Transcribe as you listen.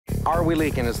Are we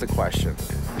leaking is the question.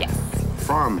 Yes.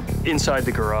 From? Inside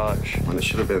the garage. Well, it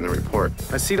should have been in the report.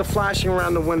 I see the flashing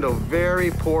around the window.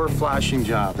 Very poor flashing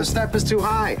job. The step is too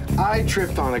high. I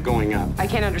tripped on it going up. I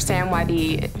can't understand why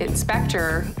the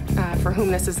inspector, for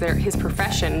whom this is his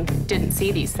profession, didn't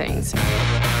see these things.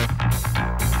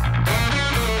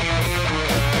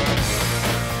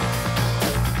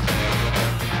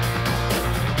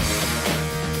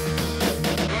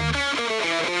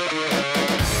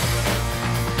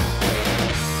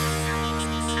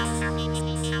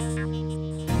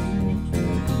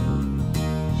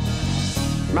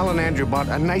 Mel and Andrew bought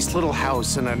a nice little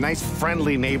house in a nice,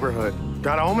 friendly neighborhood.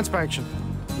 Got a home inspection.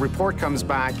 Report comes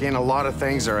back in, a lot of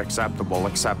things are acceptable.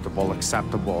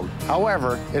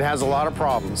 However, it has a lot of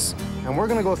problems. And we're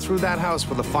gonna go through that house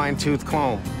with a fine-tooth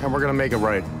comb, and we're gonna make it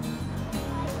right.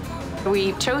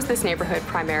 We chose this neighborhood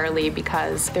primarily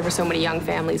because there were so many young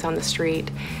families on the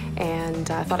street, and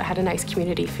I thought it had a nice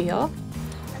community feel.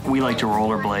 We like to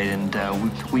rollerblade,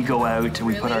 and we go out and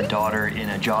we put our daughter in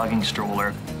a jogging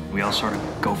stroller. We all sort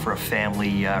of go for a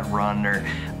family run or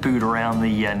boot around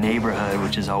the neighborhood,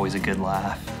 which is always a good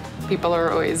laugh. People are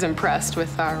always impressed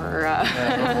with our...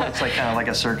 It's like kind of like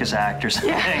a circus act or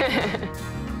something. Yeah.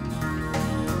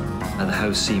 The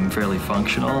house seemed fairly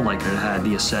functional, like it had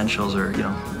the essentials, or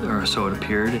or so it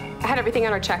appeared. I had everything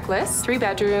on our checklist: 3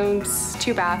 bedrooms,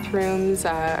 2 bathrooms,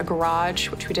 a garage,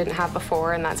 which we didn't have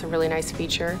before, and that's a really nice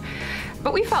feature.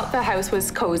 But we felt the house was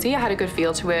cozy. It had a good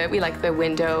feel to it. We liked the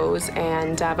windows,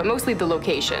 and but mostly the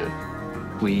location.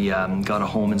 We got a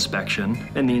home inspection,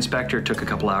 and the inspector took a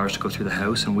couple hours to go through the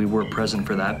house, and we were present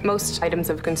for that. Most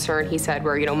items of concern, he said,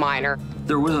 were, minor.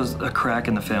 There was a crack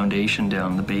in the foundation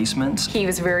down in the basement. He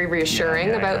was very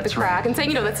reassuring about the crack and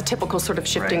saying, that's a typical sort of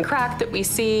shifting crack that we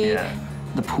see. Yeah.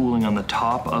 The pooling on the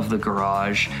top of the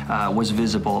garage was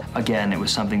visible. Again, it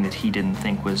was something that he didn't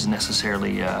think was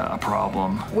necessarily a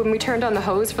problem. When we turned on the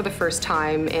hose for the first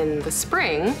time in the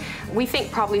spring, we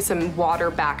think probably some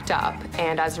water backed up,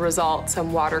 and as a result,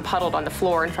 some water puddled on the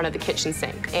floor in front of the kitchen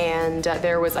sink, and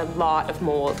there was a lot of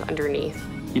mold underneath.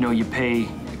 You pay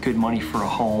good money for a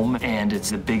home, and it's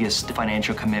the biggest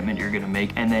financial commitment you're going to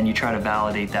make, and then you try to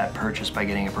validate that purchase by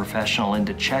getting a professional in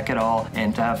to check it all,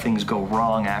 and to have things go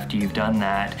wrong after you've done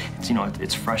that,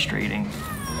 it's frustrating.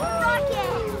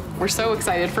 We're so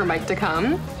excited for Mike to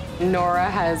come. Nora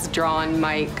has drawn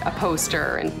Mike a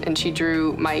poster, and she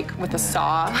drew Mike with a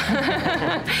saw,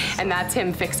 and that's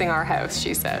him fixing our house,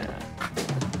 she said.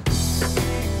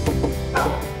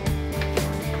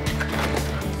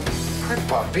 Hi,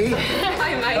 puppy.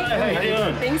 Hi, Mike. Hi, how you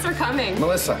doing? Thanks for coming.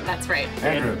 Melissa. That's right.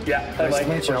 Andrew. Yeah, Nice to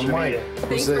meet you. I'm Mike.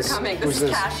 Thanks for coming. This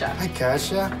is Kasia. Hi,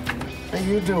 Kasia. How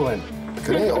you doing?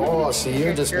 Good. Oh, see,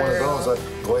 you're just one of those.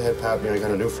 Go ahead, Pappy. I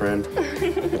got a new friend. Do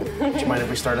you mind if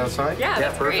we start outside? Yeah,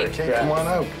 that's perfect. great. Okay, come on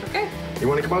out. Okay. You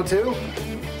want to come out too?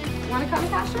 Want to come,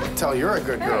 Kasia? Tell you're a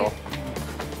good girl.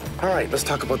 All right, let's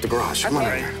talk about the garage. Come on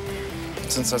in here.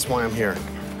 Since that's why I'm here.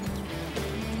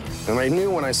 And I knew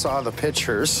when I saw the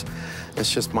pictures, it's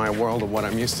just my world of what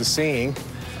I'm used to seeing.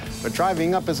 But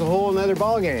driving up is a whole nother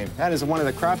ballgame. That is one of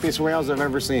the crappiest rails I've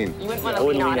ever seen. You wouldn't want to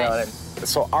lean on it.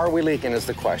 So are we leaking is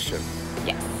the question.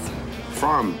 Yes.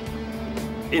 From?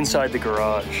 Inside the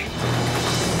garage.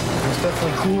 It's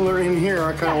definitely cooler in here.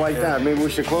 I kind of like that. Maybe we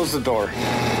should close the door.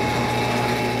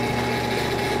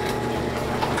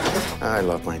 I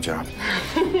love my job.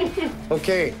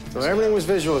 Okay, so everything was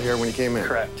visual here when you came in?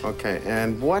 Correct. Okay,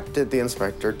 and what did the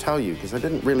inspector tell you? Because I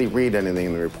didn't really read anything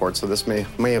in the report, so this may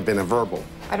have been a verbal.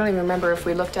 I don't even remember if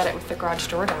we looked at it with the garage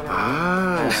door down.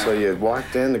 Ah, so you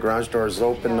walked in, the garage door is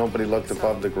open, nobody looked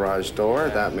above the garage door.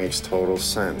 That makes total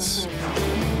sense.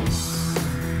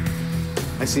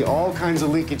 I see all kinds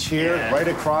of leakage here, right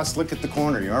across. Look at the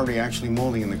corner. You're already actually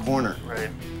molding in the corner. Right.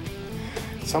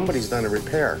 Somebody's done a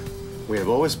repair. We have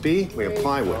OSB, we have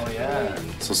plywood. Oh, yeah.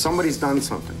 So somebody's done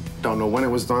something. Don't know when it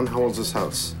was done. How old's this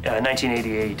house?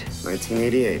 1988.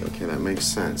 1988. Okay, that makes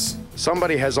sense.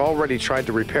 Somebody has already tried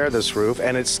to repair this roof,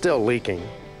 and it's still leaking.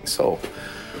 So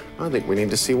I think we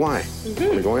need to see why. Want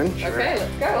to go in? Sure. Okay,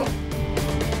 let's go.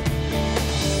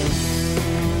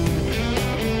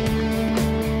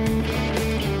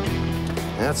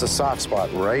 That's a soft spot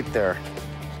right there.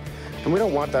 And we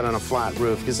don't want that on a flat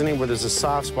roof, because anywhere there's a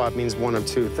soft spot means one of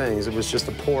two things. It was just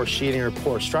a poor sheeting or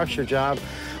poor structure job,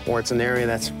 or it's an area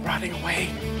that's rotting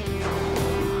away.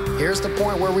 Here's the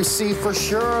point where we see for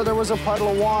sure there was a puddle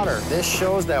of water. This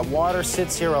shows that water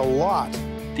sits here a lot.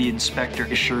 The inspector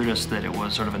assured us that it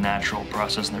was sort of a natural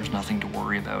process and there's nothing to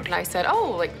worry about. And I said,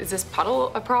 oh, like, is this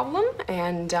puddle a problem?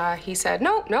 And he said,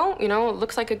 no, you know, it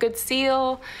looks like a good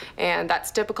seal, and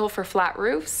that's typical for flat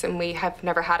roofs, and we have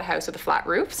never had a house with a flat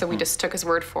roof, so we just took his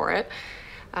word for it.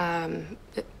 And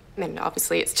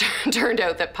obviously it's turned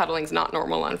out that puddling's not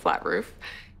normal on a flat roof.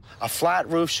 A flat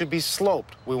roof should be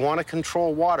sloped. We want to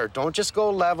control water. Don't just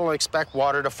go level and expect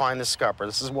water to find the scupper.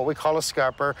 This is what we call a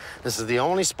scupper. This is the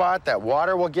only spot that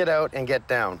water will get out and get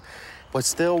down. But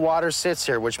still water sits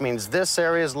here, which means this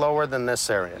area is lower than this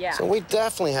area. Yeah. So we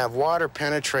definitely have water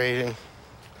penetrating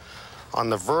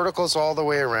on the verticals all the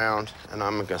way around, and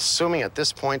I'm assuming at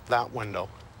this point that window.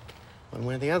 One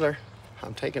way or the other,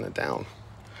 I'm taking it down.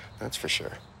 That's for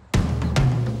sure.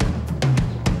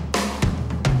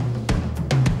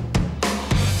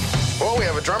 Oh, we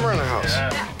have a drummer in the house.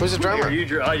 Yeah. Who's the drummer?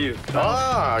 You.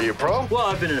 Ah, are you pro? Well,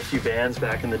 I've been in a few bands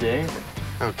back in the day.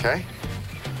 Okay.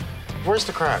 Where's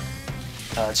the crack?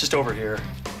 It's just over here.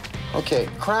 Okay,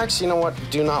 cracks, you know what?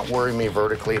 Do not worry me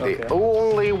vertically. Okay. They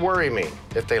only worry me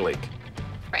if they leak.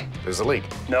 Right. There's a leak.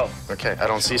 No. Okay, I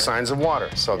don't see signs of water.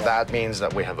 So that means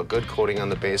that we have a good coating on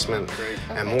the basement. Great.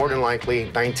 And more than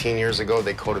likely, 19 years ago,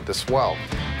 they coated this well.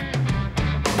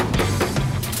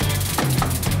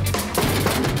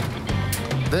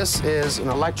 This is an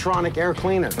electronic air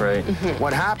cleaner. Right.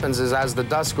 What happens is as the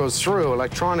dust goes through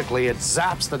electronically, it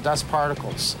zaps the dust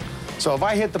particles. So if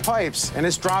I hit the pipes and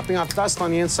it's dropping off dust on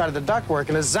the inside of the ductwork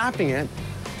and it's zapping it,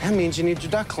 that means you need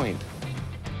your duct cleaned.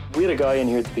 We had a guy in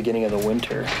here at the beginning of the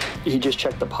winter. He just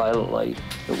checked the pilot light,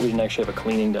 but we didn't actually have a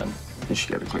cleaning done. You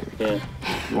should get it cleaned. Yeah.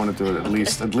 You want to do it at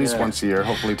least once a year,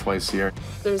 hopefully twice a year.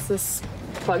 There's this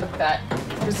plug that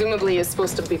presumably is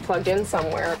supposed to be plugged in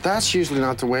somewhere. That's usually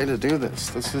not the way to do this.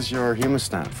 This is your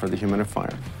humidistat for the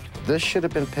humidifier. This should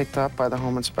have been picked up by the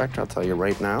home inspector, I'll tell you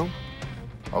right now.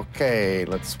 Okay,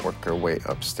 let's work our way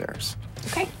upstairs.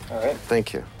 Okay. All right.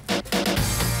 Thank you.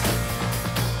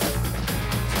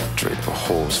 Drape a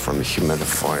hose from the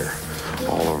humidifier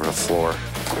all over the floor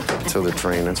to the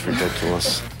drain. That's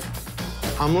ridiculous.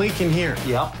 I'm leaking here.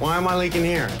 Yeah. Why am I leaking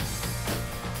here?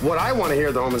 What I want to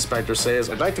hear the home inspector say is,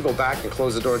 I'd like to go back and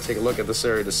close the door and take a look at this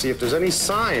area to see if there's any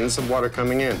signs of water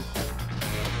coming in.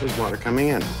 There's water coming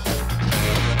in.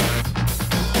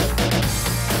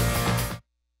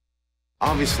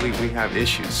 Obviously, we have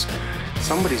issues.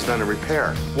 Somebody's done a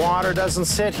repair. Water doesn't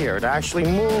sit here. It actually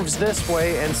moves this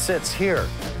way and sits here.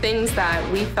 Things that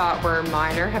we thought were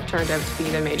minor have turned out to be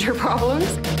the major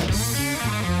problems.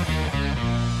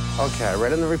 Okay, I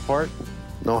read in the report,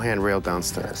 no handrail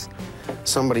downstairs.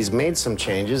 Somebody's made some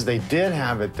changes. They did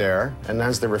have it there, and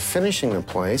as they were finishing the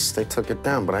place, they took it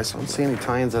down, but I don't see any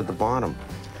tie-ins at the bottom.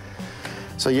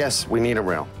 So yes, we need a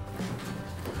rail.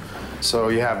 So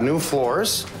you have new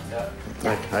floors. Yeah.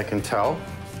 I can tell.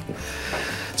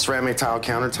 Ceramic tile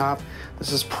countertop.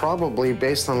 This is probably,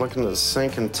 based on looking at the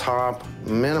sink and top,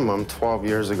 minimum 12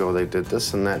 years ago they did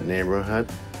this in that neighborhood.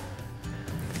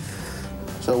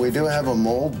 So we do have a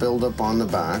mold buildup on the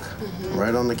back,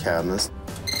 right on the cabinets.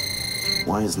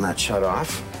 Why isn't that shut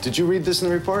off? Did you read this in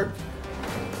the report?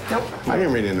 Nope. I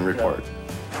didn't read it in the report.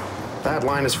 That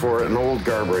line is for an old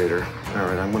carburetor. All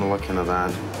right, I'm gonna look into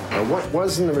that. What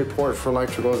was in the report for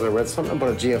electricals? I read something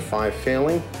about a GF5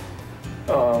 failing.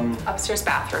 Upstairs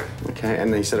bathroom. Okay,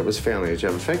 and they said it was failing. Did you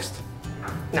have it fixed?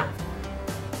 No.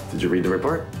 Did you read the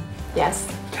report?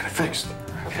 Yes. Get it fixed.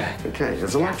 Okay. Okay,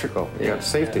 it's electrical. You got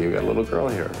safety. You got a little girl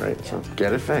here, right? So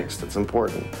get it fixed. It's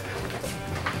important.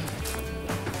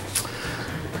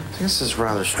 This is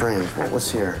rather strange. What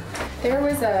was here? There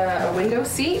was a window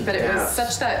seat, but it was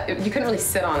such that you couldn't really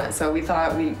sit on it, so we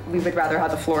thought we would rather have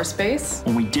the floor space.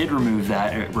 When we did remove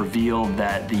that, it revealed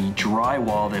that the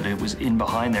drywall that it was in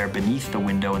behind there beneath the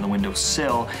window and the window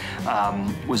sill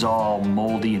was all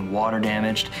moldy and water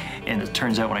damaged. And it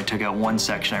turns out when I took out one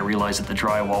section, I realized that the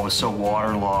drywall was so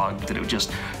waterlogged that it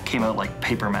just came out like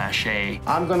paper mache.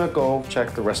 I'm gonna go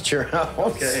check the rest of your house.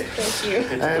 Okay. Thank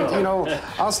you. And, you know,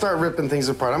 I'll start ripping things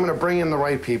apart. I'm gonna bring in the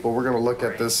right people. We're gonna look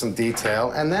at this in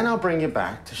detail, and then I'll bring you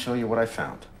back to show you what I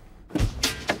found.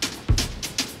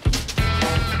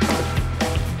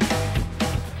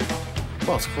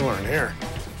 Well, it's cooler in here.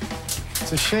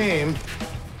 It's a shame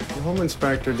the home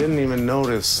inspector didn't even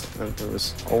notice that there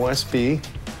was OSB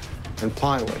and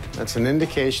plywood. That's an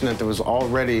indication that there was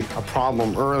already a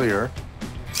problem earlier.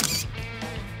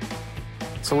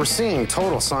 So we're seeing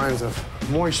total signs of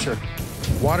moisture.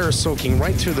 Water is soaking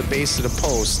right through the base of the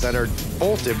posts that are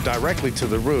bolted directly to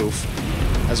the roof,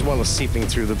 as well as seeping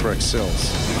through the brick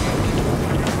sills.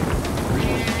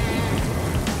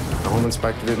 The home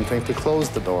inspector didn't think to close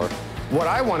the door. What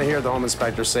I want to hear the home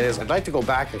inspector say is, I'd like to go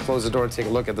back and close the door and take a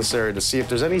look at this area to see if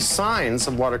there's any signs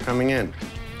of water coming in.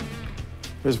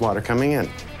 There's water coming in.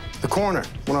 The corner,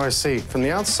 what do I see? From the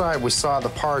outside, we saw the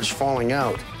parge falling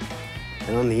out.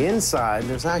 And on the inside,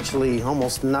 there's actually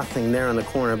almost nothing there in the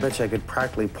corner. I bet you I could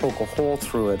practically poke a hole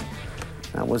through it.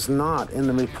 That was not in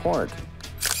the report.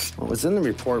 What was in the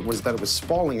report was that it was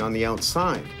falling on the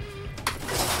outside.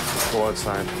 Go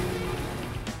outside.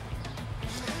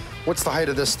 What's the height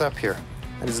of this step here?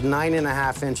 That is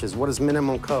 9.5 inches. What is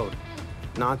minimum code?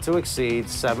 Not to exceed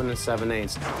 7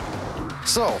 7/8.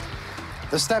 So,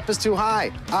 the step is too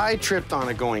high. I tripped on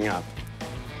it going up.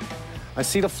 I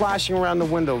see the flashing around the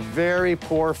window. Very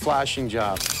poor flashing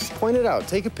job. Point it out.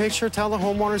 Take a picture. Tell the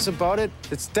homeowners about it.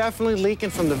 It's definitely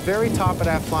leaking from the very top of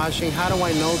that flashing. How do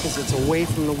I know? Because it's away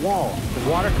from the wall. If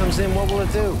water comes in, what will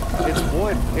it do? It's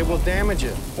wood. It will damage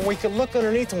it. When we can look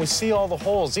underneath and we see all the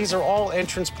holes, these are all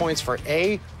entrance points for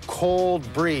A,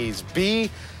 cold breeze, B,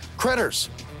 critters.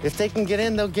 If they can get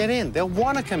in, they'll get in. They'll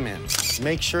want to come in.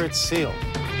 Make sure it's sealed.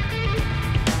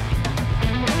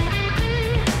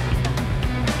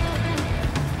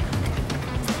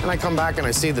 And I come back and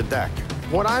I see the deck.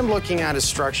 What I'm looking at is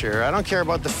structure. I don't care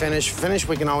about the finish. Finish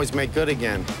we can always make good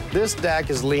again. This deck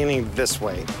is leaning this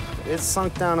way. It's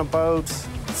sunk down about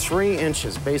 3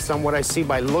 inches based on what I see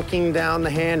by looking down the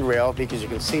handrail, because you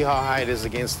can see how high it is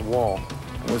against the wall.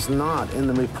 It was not in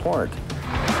the report.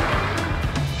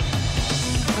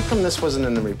 How come this wasn't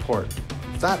in the report?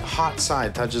 If that hot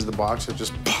side touches the box, it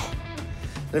just poof.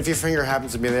 And if your finger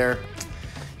happens to be there,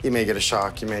 you may get a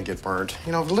shock, you may get burned.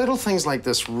 You know, little things like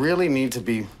this really need to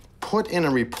be put in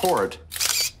a report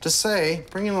to say,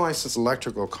 bring in a licensed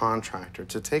electrical contractor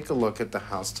to take a look at the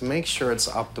house to make sure it's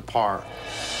up to par.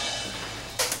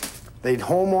 The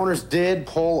homeowners did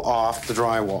pull off the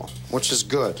drywall, which is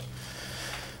good.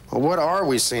 But what are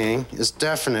we seeing is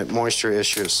definite moisture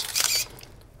issues.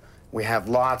 We have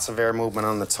lots of air movement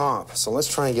on the top. So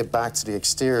let's try and get back to the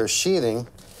exterior sheathing,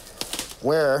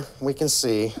 where we can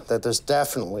see that there's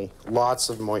definitely lots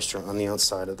of moisture on the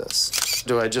outside of this.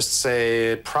 Do I just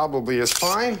say it probably is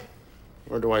fine,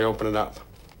 or do I open it up?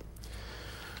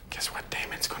 Guess what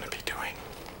Damon's gonna be doing?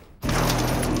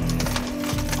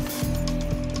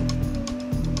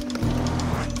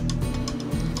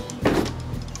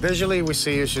 Visually, we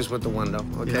see issues with the window,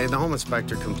 okay? Yeah. The home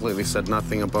inspector completely said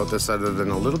nothing about this other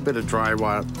than a little bit of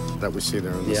drywall that we see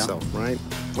there in the sill, right?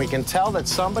 We can tell that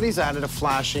somebody's added a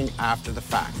flashing after the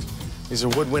fact. These are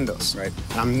wood windows. Right.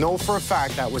 And I know for a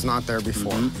fact that was not there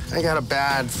before. Mm-hmm. I got a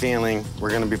bad feeling we're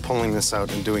gonna be pulling this out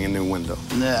and doing a new window.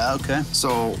 Yeah, okay.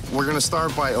 So we're gonna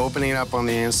start by opening it up on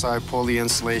the inside, pull the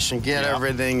insulation, get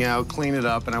everything out, clean it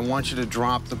up, and I want you to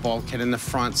drop the bulkhead in the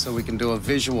front so we can do a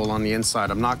visual on the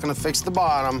inside. I'm not gonna fix the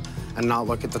bottom and not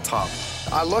look at the top.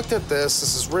 I looked at this.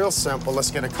 This is real simple.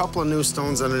 Let's get a couple of new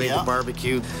stones underneath the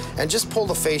barbecue and just pull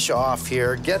the fascia off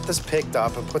here, get this picked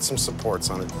up, and put some supports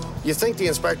on it. You think the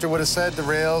inspector would have said the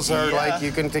rails are like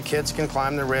the kids can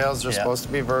climb the rails. They're supposed to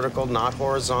be vertical, not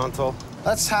horizontal.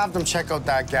 Let's have them check out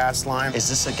that gas line. Is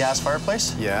this a gas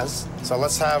fireplace? Yes. So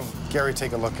let's have Gary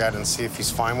take a look at it and see if he's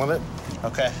fine with it.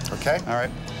 Okay. Okay? All right.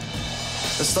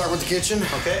 Let's start with the kitchen.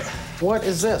 Okay. What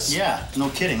is this? Yeah, no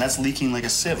kidding. That's leaking like a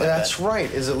sieve. That's right.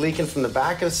 Is it leaking from the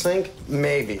back of the sink?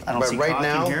 Maybe. I don't see right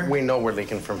now, here. we know we're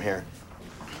leaking from here.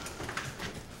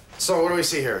 So what do we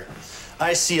see here?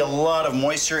 I see a lot of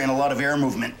moisture and a lot of air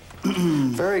movement.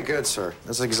 Very good, sir.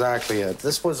 That's exactly it.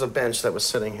 This was a bench that was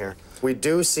sitting here. We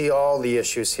do see all the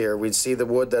issues here. We see the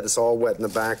wood that is all wet in the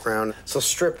background. So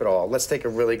strip it all. Let's take a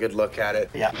really good look at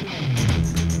it. Yeah.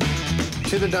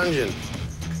 To the dungeon.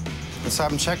 Let's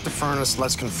have them check the furnace.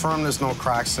 Let's confirm there's no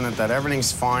cracks in it, that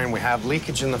everything's fine. We have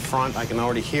leakage in the front. I can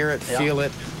already hear it, feel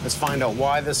it. Let's find out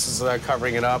why this is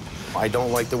covering it up. I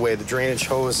don't like the way the drainage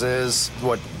hose is.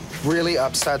 What really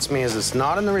upsets me is it's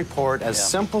not in the report as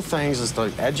simple things as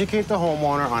to educate the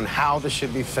homeowner on how this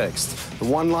should be fixed. The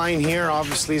one line here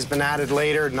obviously has been added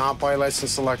later, not by a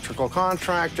licensed electrical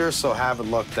contractor, so have it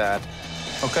looked at.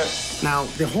 Okay. Now,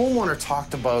 the homeowner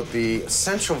talked about the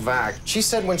central vac. She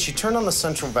said when she turned on the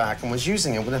central vac and was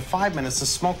using it, within 5 minutes, the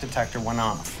smoke detector went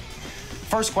off.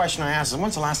 First question I asked is,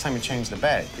 when's the last time you changed the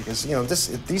bed? Because, you know,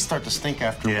 these start to stink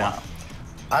after a while.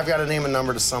 I've got to name a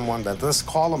number to someone, but let's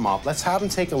call them up. Let's have them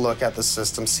take a look at the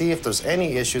system, see if there's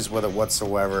any issues with it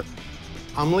whatsoever.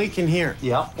 I'm leaking here.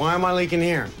 Yeah. Why am I leaking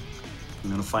here? I'm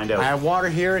gonna find out. I have water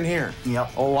here and here.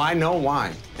 Yep. Oh, I know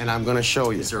why, and I'm gonna show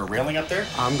you. Is there a railing up there?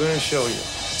 I'm gonna show you.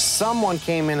 Someone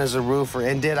came in as a roofer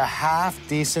and did a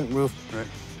half-decent roof. Right.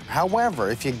 However,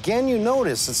 if again you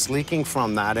notice it's leaking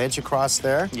from that edge across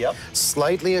there, Yep.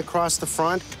 slightly across the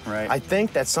front, Right. I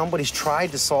think that somebody's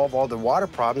tried to solve all the water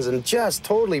problems and just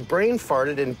totally brain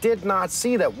farted and did not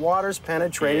see that water's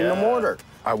penetrating the mortar.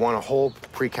 I want a whole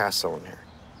precast cylinder.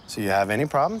 So you have any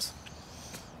problems?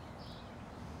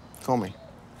 Call me.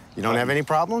 You don't have any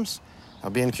problems? I'll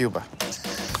be in Cuba.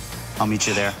 I'll meet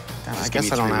you there. I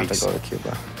guess I don't have to go to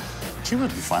Cuba. Cuba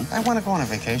would be fun. I want to go on a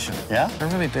vacation. Yeah? I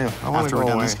really do. I want to After go we're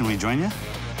done away. this, can we join you?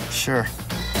 Sure.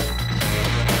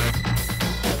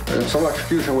 There's some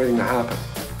execution waiting to happen.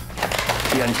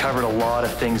 He uncovered a lot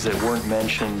of things that weren't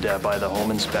mentioned by the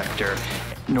home inspector.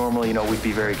 Normally, you know, we'd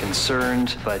be very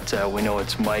concerned, but we know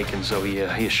it's Mike, and so he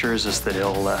assures us that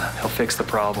he'll fix the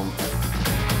problem.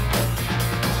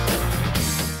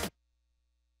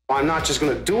 I'm not just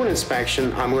going to do an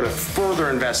inspection, I'm going to further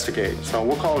investigate. So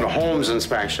we'll call it a Holmes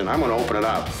inspection. I'm going to open it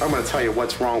up. I'm going to tell you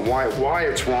what's wrong, why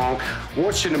it's wrong,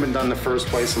 what shouldn't have been done in the first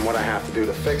place, and what I have to do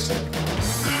to fix it.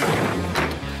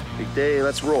 Big day,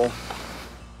 let's roll.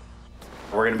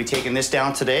 We're gonna be taking this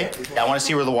down today. I wanna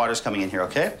see where the water's coming in here,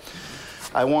 okay?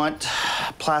 I want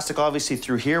plastic obviously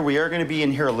through here. We are gonna be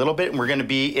in here a little bit, and we're gonna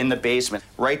be in the basement,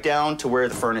 right down to where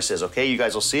the furnace is, okay? You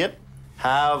guys will see it.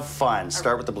 Have fun.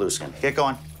 Start with the blue skin. Get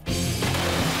going.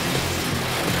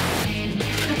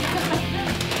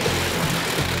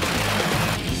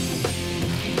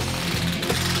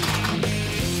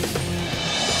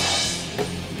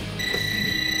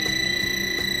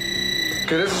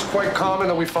 Okay, this is quite common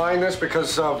that we find this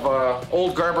because of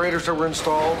old carburetors that were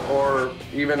installed or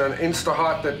even an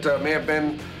Insta-Hot that may have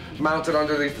been mounted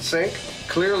underneath the sink.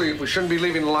 Clearly, we shouldn't be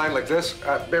leaving the line like this.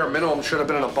 At bare minimum, should have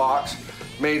been in a box,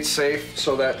 made safe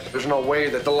so that there's no way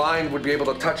that the line would be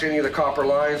able to touch any of the copper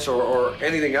lines or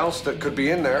anything else that could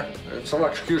be in there. There's some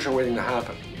execution waiting to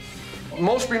happen.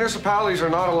 Most municipalities are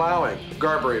not allowing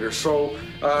carburetors, so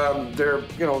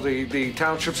the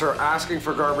townships are asking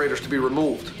for carburetors to be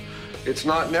removed. It's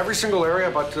not in every single area,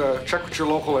 but check with your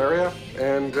local area,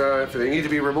 and if they need to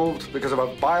be removed because of a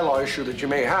bylaw issue that you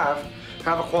may have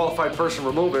a qualified person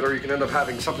remove it, or you can end up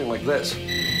having something like this.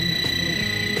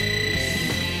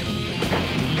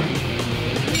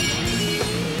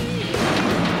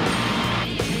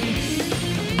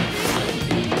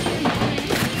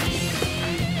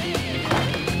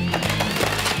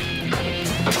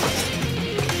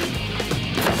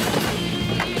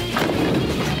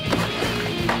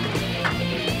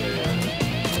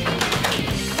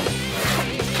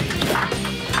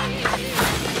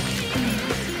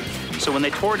 So when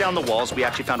they tore down the walls, we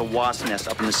actually found a wasp nest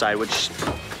up on the side, which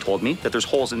told me that there's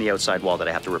holes in the outside wall that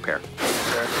I have to repair.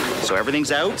 So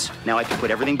everything's out. Now I can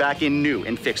put everything back in new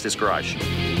and fix this garage.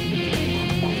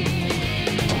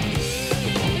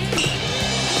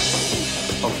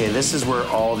 Okay, this is where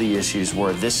all the issues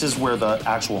were. This is where the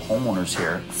actual homeowners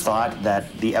here thought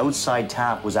that the outside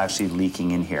tap was actually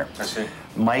leaking in here. I see.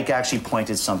 Mike actually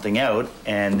pointed something out,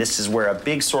 and this is where a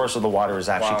big source of the water is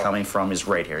actually coming from, is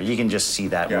right here. You can just see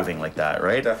that moving like that,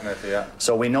 right? Definitely, yeah.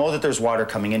 So we know that there's water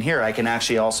coming in here. I can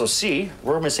actually also see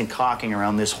we're missing caulking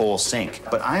around this whole sink.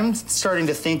 But I'm starting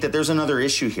to think that there's another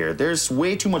issue here. There's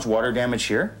way too much water damage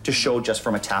here to show just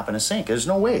from a tap in a sink. There's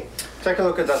no way. Take a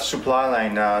look at that supply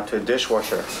line to a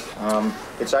dishwasher.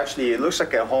 It looks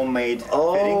like a homemade fitting.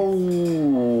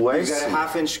 Oh, I You got see. a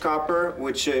half-inch copper,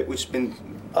 which been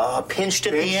Pinched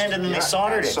at the end, and then they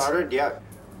soldered it. Soldered, yeah.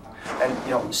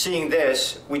 And seeing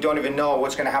this, we don't even know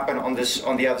what's going to happen on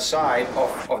the other side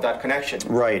of that connection.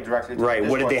 Right, Directly to right. the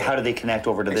What did they? dishwasher. How did they connect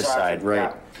over to this Exactly, side? Right.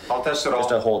 yeah. I'll test it all.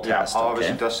 Just a whole test, Yeah, I'll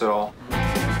obviously okay. test it all.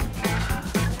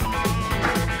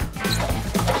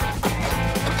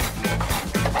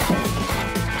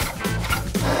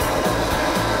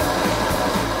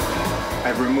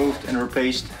 I've removed and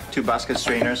replaced 2 basket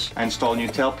strainers. I installed new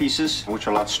tail pieces, which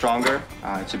are a lot stronger.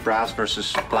 It's a brass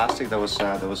versus plastic that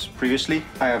was previously.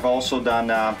 I have also done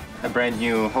a brand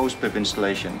new hose pip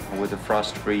installation with a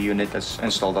frost-free unit that's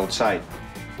installed outside.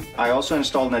 I also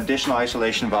installed an additional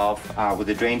isolation valve with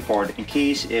a drain port in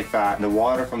case if the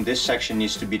water from this section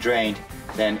needs to be drained,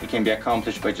 then it can be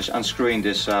accomplished by just unscrewing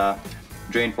this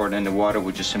drain port, and the water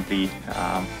would just simply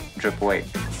drip away.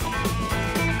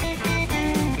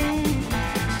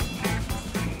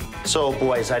 So,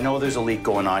 boys, I know there's a leak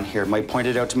going on here. Mike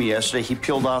pointed out to me yesterday, he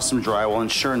peeled off some drywall,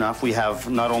 and sure enough, we have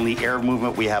not only air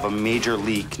movement, we have a major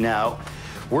leak. Now,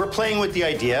 we're playing with the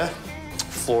idea,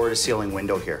 floor to ceiling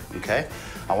window here, okay?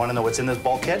 I wanna know what's in this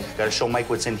bulkhead. Gotta show Mike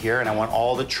what's in here, and I want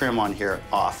all the trim on here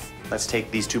off. Let's take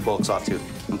these 2 bolts off too,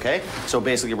 okay? So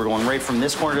basically, we're going right from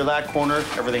this corner to that corner,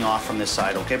 everything off from this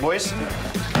side, okay, boys?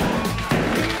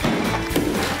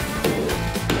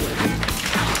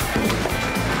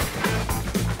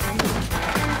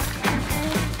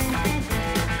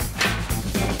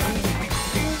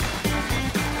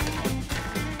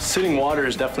 Sitting water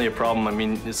is definitely a problem. I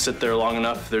mean, you sit there long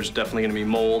enough, there's definitely going to be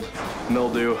mold,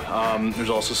 mildew. There's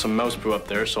also some mouse poo up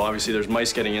there, so obviously there's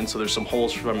mice getting in, so there's some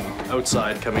holes from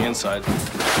outside coming inside.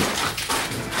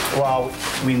 Well,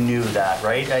 we knew that,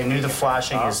 right? I knew the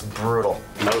flashing is brutal.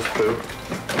 Mouse poo.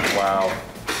 Wow.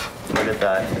 Look at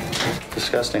that.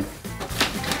 Disgusting.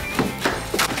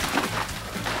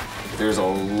 There's a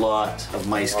lot of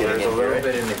mice getting in here. There's a little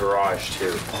bit in the garage,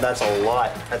 too. That's a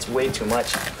lot. That's way too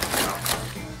much.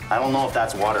 I don't know if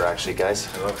that's water, actually,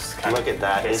 guys. It looks kind Look at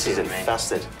that. This is to me.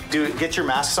 infested. Dude, get your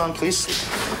masks on, please.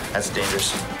 That's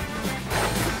dangerous.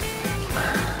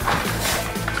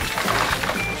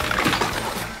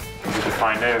 We can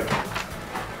find out.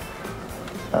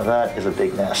 Now that is a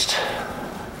big nest.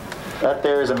 That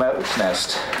there is a mouse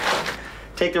nest.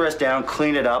 Take the rest down,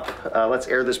 clean it up. Let's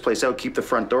air this place out, keep the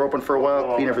front door open for a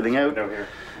while, clean everything out. Here.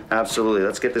 Absolutely,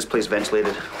 let's get this place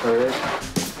ventilated. All right.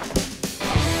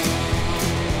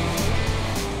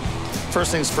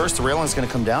 First things first, the railing's gonna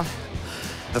come down.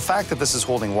 The fact that this is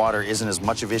holding water isn't as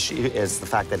much of an issue as the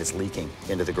fact that it's leaking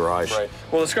into the garage. Right.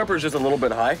 Well, the scupper is just a little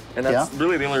bit high, and that's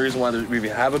really the only reason why we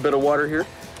have a bit of water here.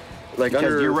 Like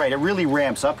Because you're right, it really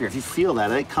ramps up here. If you feel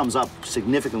that, it comes up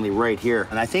significantly right here.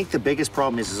 And I think the biggest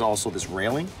problem is also this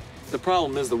railing. The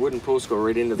problem is the wooden posts go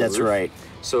right into the roof. That's right.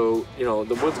 So, you know,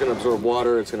 the wood's gonna absorb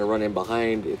water, it's gonna run in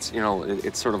behind. It's, you know,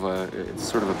 it's sort of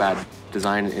a bad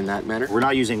design in that manner. We're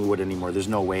not using wood anymore. There's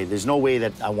no way. There's no way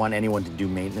that I want anyone to do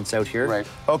maintenance out here. Right.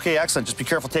 Okay, excellent. Just be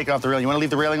careful taking off the railing. You want to leave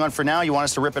the railing on for now? You want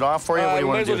us to rip it off for you? What do you We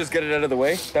want might as to well do? just get it out of the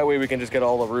way. That way we can just get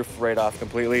all the roof right off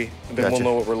completely. Then Gotcha. we'll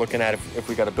know what we're looking at if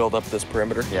we got to build up this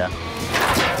perimeter. Yeah.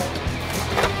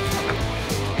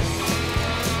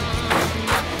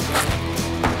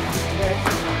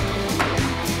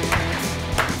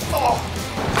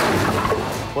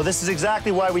 Well, this is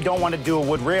exactly why we don't want to do a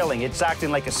wood railing. It's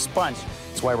acting like a sponge.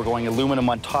 That's why we're going aluminum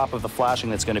on top of the flashing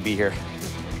that's going to be here.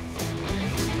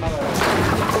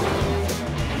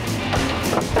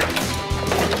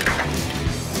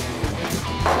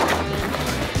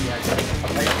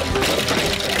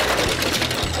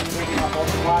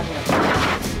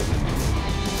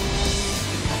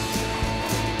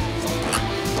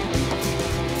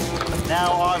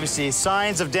 Now, obviously,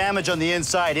 signs of damage on the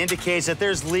inside indicates that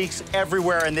there's leaks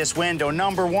everywhere in this window.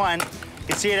 Number one, you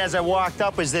can see it as I walked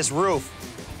up, is this roof.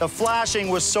 The flashing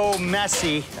was so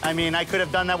messy. I mean, I could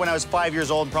have done that when I was 5 years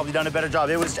old and probably done a better job.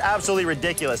 It was absolutely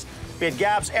ridiculous. We had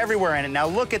gaps everywhere in it. Now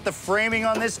look at the framing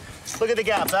on this. Look at the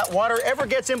gaps. That water ever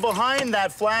gets in behind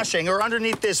that flashing or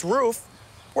underneath this roof,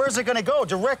 where's it gonna go?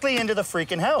 Directly into the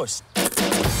freaking house.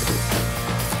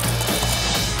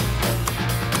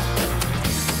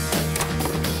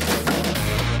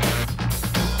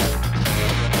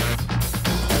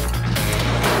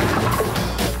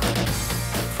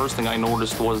 First thing I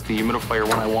noticed was the humidifier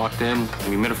when I walked in.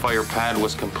 The humidifier pad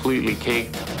was completely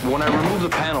caked. When I removed the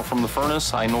panel from the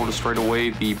furnace, I noticed right away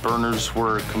the burners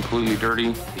were completely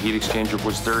dirty. The heat exchanger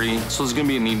was dirty. So there's gonna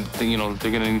be a need, you know,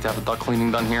 they're gonna need to have a duct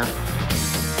cleaning done here.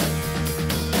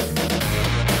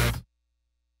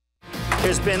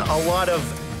 There's been a lot of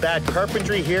bad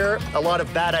carpentry here, a lot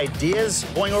of bad ideas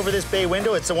going over this bay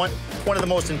window. It's one of the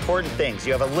most important things.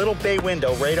 You have a little bay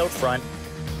window right out front.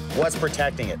 What's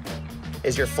protecting it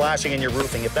is your flashing and your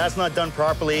roofing. If that's not done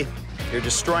properly, you're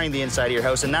destroying the inside of your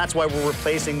house, and that's why we're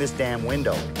replacing this damn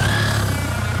window.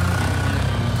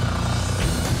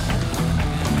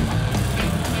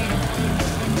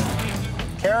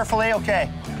 Carefully, okay.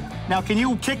 Now, can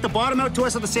you kick the bottom out to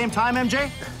us at the same time,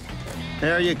 MJ?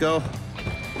 There you go.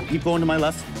 Keep going to my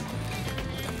left.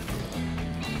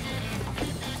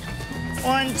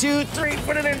 1, 2, 3,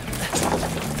 put it in.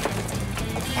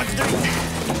 1, 2,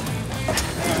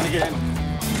 3. And again.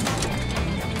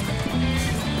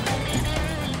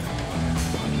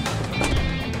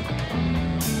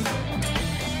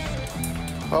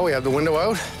 Oh, we have the window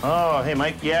out. Oh, hey,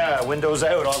 Mike. Yeah, windows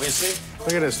out, obviously.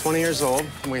 Look at this, 20 years old.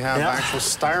 We have Yeah. actual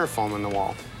styrofoam in the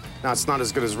wall. Now, it's not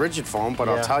as good as rigid foam, but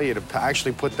Yeah. I'll tell you, to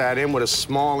actually put that in with a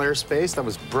small airspace, that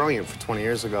was brilliant for 20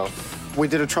 years ago. We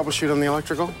did a troubleshoot on the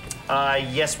electrical.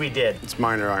 Yes, we did. It's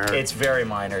minor, I heard. It's very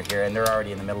minor here, and they're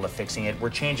already in the middle of fixing it. We're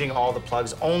changing all the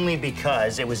plugs only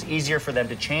because it was easier for them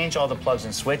to change all the plugs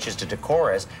and switches to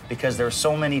Decora's because there are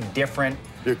so many different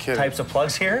You're kidding. types of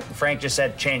plugs here. Frank just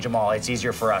said change them all. It's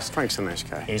easier for us. Frank's a nice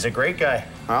guy. He's a great guy.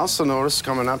 I also noticed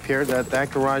coming up here that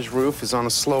that garage roof is on a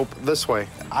slope this way.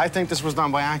 I think this was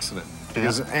done by accident.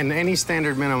 Because in any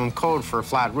standard minimum code for a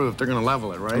flat roof, they're gonna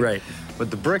level it, right? Right.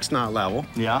 But the brick's not level.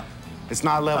 Yeah. It's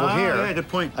not level here. Yeah, good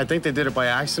point. I think they did it by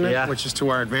accident, which is to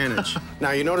our advantage.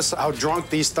 Now, you notice how drunk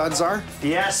these studs are?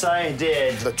 Yes, I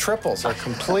did. The triples are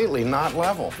completely not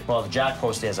level. Well, the jack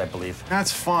post is, I believe.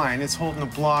 That's fine. It's holding the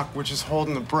block, which is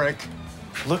holding the brick.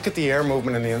 Look at the air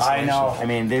movement in the insulation. I know. I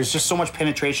mean, there's just so much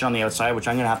penetration on the outside, which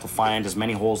I'm going to have to find as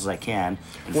many holes as I can.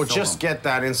 Well, just get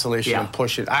that insulation and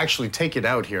push it. Actually, take it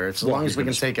out here. As long as we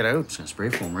can take it out. It's going to spray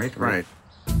foam, right? Right.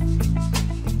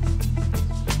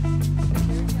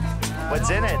 What's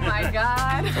in it? Oh my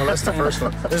God. Well, that's the first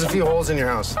one. There's a few holes in your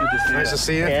house. Nice to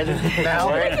see you.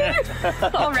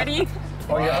 Already?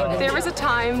 There was a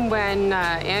time when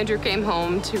Andrew came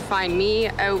home to find me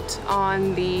out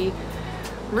on the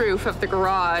roof of the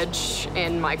garage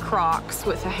in my Crocs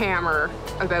with a hammer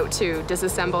about to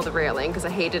disassemble the railing because I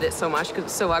hated it so much because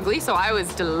it's so ugly. So I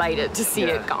was delighted to see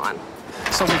it gone.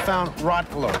 So we found rot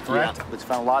below, correct? Yeah, we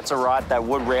found lots of rot. That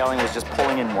wood railing was just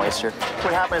pulling in moisture.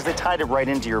 What happened is they tied it right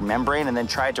into your membrane and then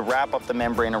tried to wrap up the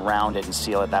membrane around it and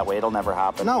seal it that way. It'll never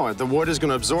happen. No, the wood is going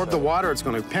to absorb the water. It's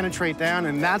going to penetrate down,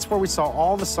 and that's where we saw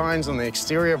all the signs on the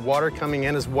exterior of water coming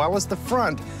in, as well as the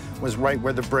front was right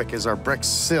where the brick is, our brick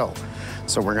sill.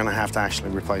 So we're going to have to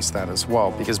actually replace that as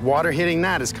well, because water hitting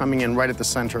that is coming in right at the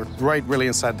center, right really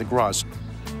inside the garage.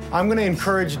 I'm going to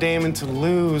encourage Damon to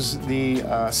lose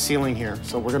the ceiling here.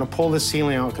 So we're going to pull the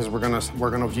ceiling out because we're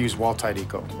going to use wall-tight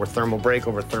eco. We're thermal break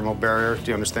over thermal barrier. Do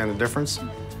you understand the difference?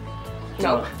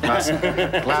 No.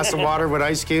 Glass of water with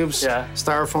ice cubes. Yeah.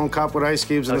 Styrofoam cup with ice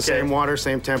cubes in the same water,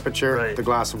 same temperature. Right. The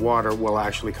glass of water will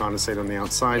actually condensate on the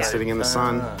outside, sitting in the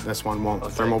sun. This one won't.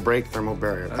 Thermal break, thermal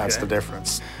barrier. That's the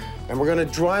difference. And we're going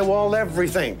to drywall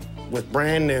everything with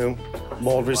brand new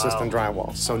mold-resistant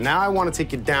drywall. So now I want to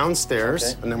take you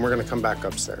downstairs, and then we're going to come back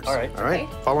upstairs. All right. All right?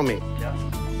 Okay. Follow me. Yeah.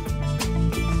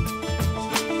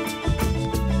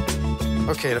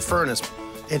 Okay, the furnace.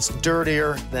 It's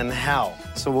dirtier than hell.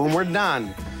 So when we're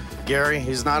done, Gary,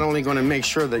 he's not only going to make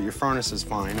sure that your furnace is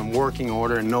fine and working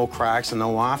order and no cracks and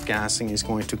no off-gassing, he's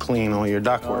going to clean all your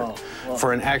ductwork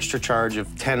for an extra charge of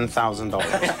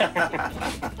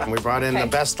 $10,000. And we brought in the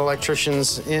best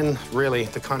electricians in, really,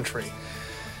 the country.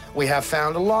 We have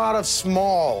found a lot of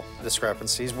small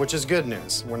discrepancies, which is good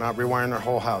news. We're not rewiring our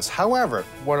whole house. However,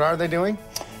 what are they doing?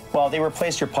 Well, they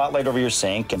replaced your pot light over your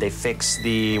sink, and they fixed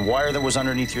the wire that was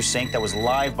underneath your sink that was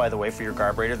live, by the way, for your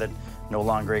carburetor that no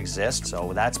longer exists.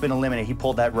 So that's been eliminated. He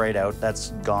pulled that right out.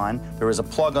 That's gone. There was a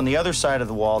plug on the other side of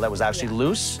the wall that was actually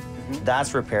loose.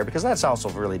 That's repaired, because that's also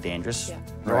really dangerous. Yeah.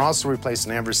 We're also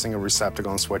replacing every single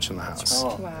receptacle and switch in the house.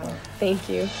 Wow. Thank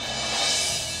you.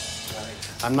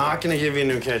 I'm not going to give you a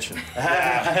new kitchen.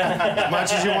 As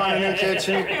much as you want a new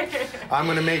kitchen, I'm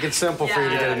going to make it simple for you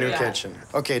to get a new kitchen.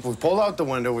 Okay, we've pulled out the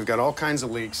window. We've got all kinds of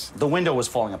leaks. The window was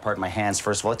falling apart in my hands,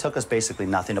 first of all. It took us basically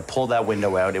nothing to pull that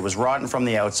window out. It was rotten from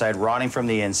the outside, rotting from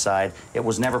the inside. It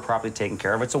was never properly taken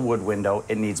care of. It's a wood window.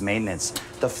 It needs maintenance.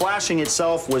 The flashing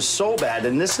itself was so bad,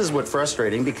 and this is what's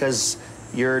frustrating, because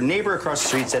your neighbor across the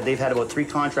street said they've had about 3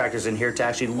 contractors in here to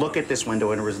actually look at this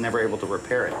window and was never able to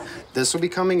repair it. This will be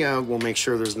coming out. We'll make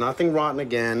sure there's nothing rotten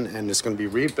again, and it's going to be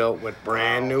rebuilt with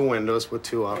brand new windows with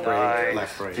 2 operating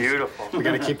left rays. Beautiful. We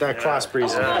got to keep that cross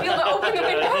breeze in. I'll be able to open the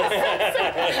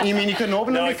windows. You mean you couldn't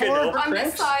open them before? On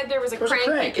this side, there was a crank.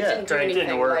 crank, It didn't do Crank anything.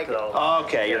 didn't work, like, though.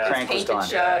 Okay, your crank was painted gone.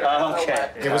 shut.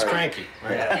 Okay. It was cranky.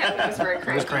 Right. Yeah, it was very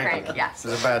cranky. Crank, yes.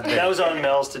 This is a bad day. That was on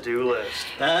Mel's to-do list.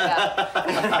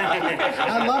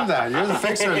 I love that. You're the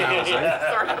fixer now,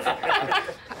 right?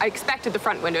 I expected the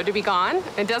front window to be gone.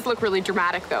 It does look really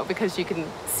dramatic, though, because you can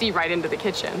see right into the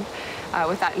kitchen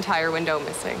with that entire window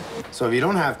missing. So if you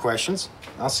don't have questions,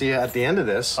 I'll see you at the end of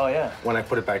this. Oh, yeah. When I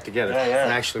put it back together. Yeah, yeah.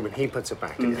 And actually, when he puts it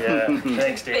back together. Yeah.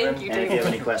 Thanks, Damon. Thank you, And if you Damon. have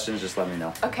any questions, just let me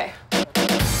know. Okay.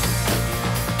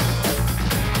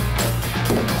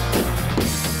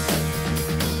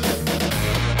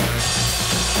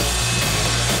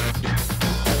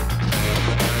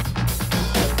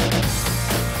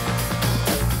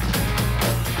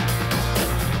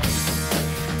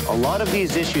 A lot of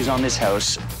these issues on this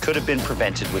house could have been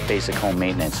prevented with basic home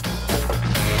maintenance.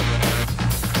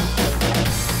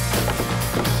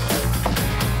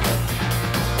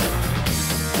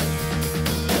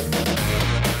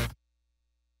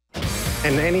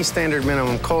 And any standard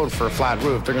minimum code for a flat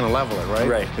roof, they're going to level it, right?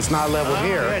 Right. It's not level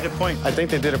here. Yeah, good point. I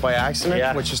think they did it by accident,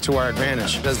 Yeah. which is to our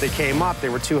advantage. As they came up, they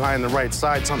were too high on the right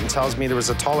side. Something tells me there was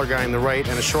a taller guy on the right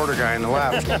and a shorter guy on the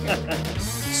left.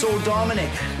 So, Dominic,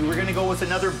 we were going to go with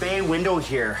another bay window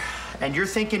here. And you're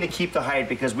thinking to keep the height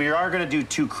because we are going to do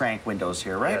 2 crank windows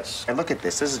here, right? Yes. And look at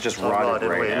this. This is just rotted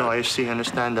right now. No, I see, I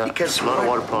understand that. Because a lot of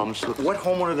water problems. What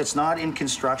homeowner that's not in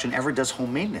construction ever does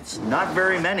home maintenance? Not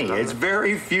very many. It's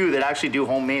very few that actually do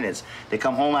home maintenance. They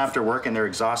come home after work and they're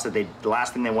exhausted. The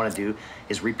last thing they want to do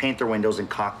is repaint their windows and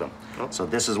caulk them. Oh. So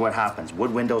this is what happens.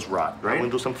 Wood windows rot, right? I'm going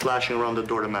to do some flashing around the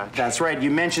door to match. That's right. You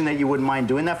mentioned that you wouldn't mind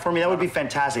doing that for me. That would be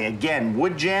fantastic. Again,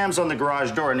 wood jams on the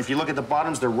garage door, and if you look at the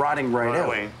bottoms, they're rotting right out.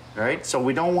 Away. Right? So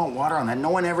we don't want water on that. No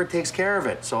one ever takes care of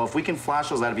it. So if we can flash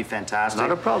those, that'd be fantastic. Not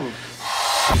a problem.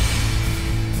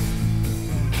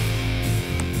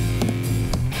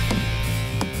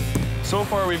 So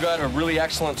far, we've got a really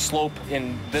excellent slope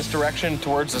in this direction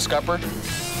towards the scupper.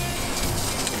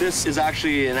 This is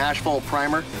actually an asphalt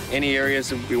primer. Any areas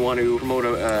that we want to promote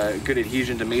a good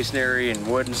adhesion to masonry and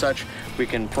wood and such, we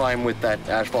can prime with that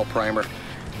asphalt primer.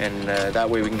 And that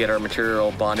way we can get our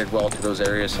material bonded well to those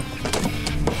areas.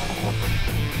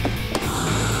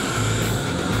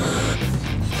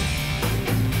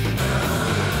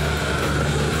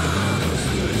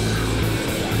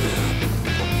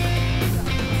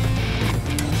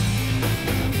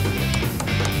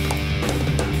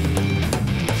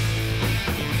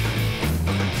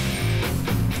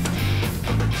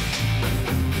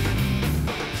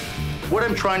 What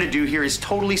I'm trying to do here is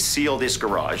totally seal this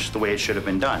garage the way it should have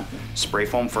been done. Spray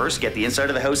foam first, get the inside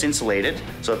of the house insulated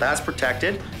so that's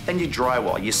protected, then you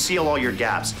drywall, you seal all your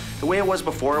gaps. The way it was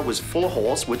before, it was full of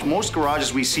holes, which most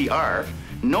garages we see are.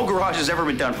 No garage has ever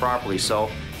been done properly, so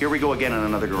here we go again on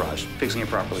another garage, fixing it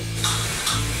properly.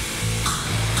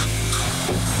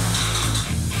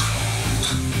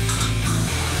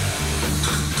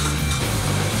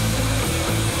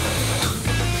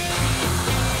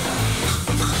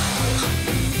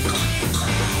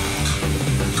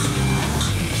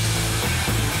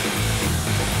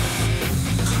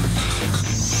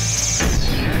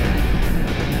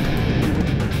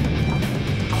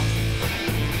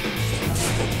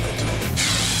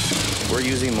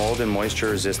 Using mold and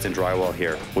moisture resistant drywall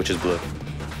here, which is blue.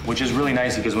 Which is really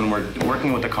nice because when we're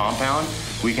working with the compound,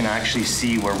 we can actually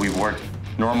see where we've worked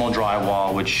normal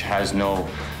drywall, which has no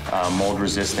mold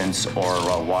resistance or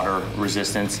water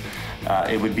resistance.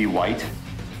 It would be white.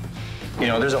 You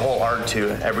know, there's a whole art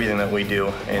to everything that we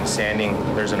do. In sanding,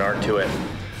 there's an art to it.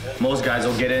 Most guys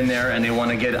will get in there and they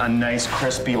want to get a nice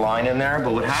crispy line in there,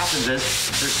 but what happens is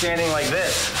they're standing like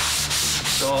this.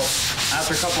 So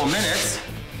after a couple of minutes,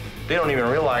 they don't even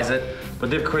realize it, but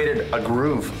they've created a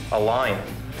groove, a line.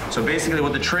 So basically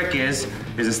what the trick is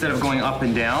instead of going up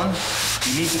and down,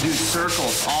 you need to do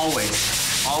circles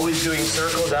always. Always doing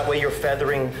circles, that way you're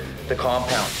feathering the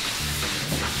compound.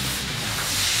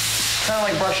 Kind of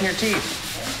like brushing your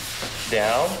teeth.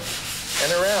 Down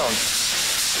and around.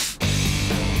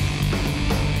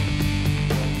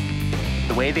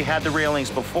 The way they had the railings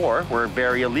before were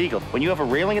very illegal. When you have a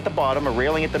railing at the bottom, a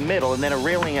railing at the middle, and then a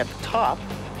railing at the top,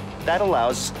 that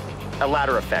allows a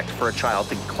ladder effect for a child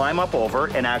to climb up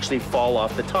over and actually fall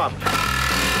off the top.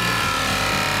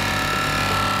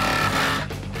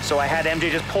 So I had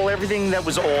MJ just pull everything that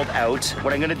was old out.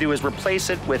 What I'm gonna do is replace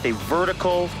it with a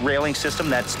vertical railing system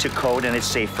that's to code and it's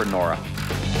safe for Nora.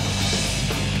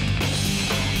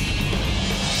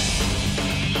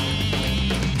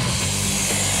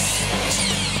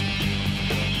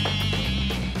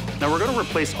 Now we're going to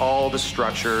replace all the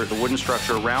structure, the wooden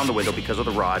structure around the window because of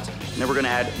the rods, and then we're going to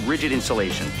add rigid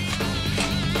insulation.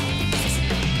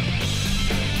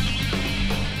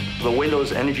 The window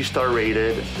is Energy Star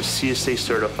rated, CSA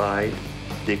certified.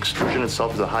 The extrusion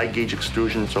itself is a high gauge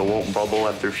extrusion, so it won't bubble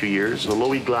after a few years. The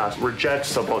low E glass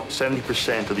rejects about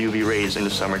 70% of the UV rays in the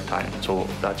summertime, so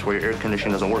that's where your air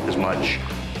conditioning doesn't work as much,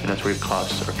 and that's where your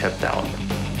costs are kept down.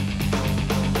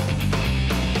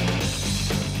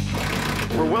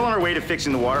 We're well on our way to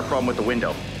fixing the water problem with the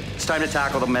window. It's time to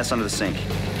tackle the mess under the sink.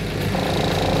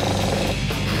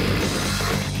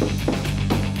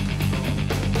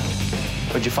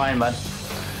 What'd you find, bud?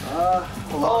 A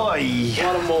lot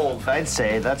of mold. I'd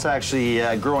say that's actually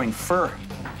growing fur.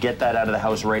 Get that out of the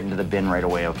house right into the bin right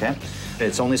away, okay?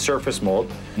 It's only surface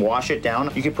mold. Wash it down.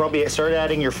 You could probably start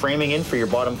adding your framing in for your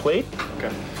bottom plate.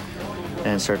 Okay.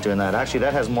 And start doing that. Actually,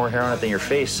 that has more hair on it than your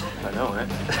face. I know,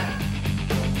 right?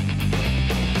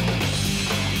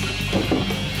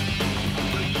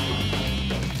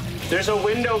 There's a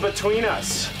window between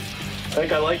us. I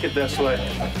think I like it this way.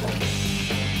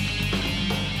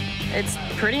 It's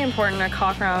pretty important to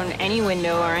caulk around any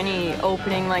window or any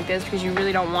opening like this because you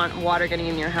really don't want water getting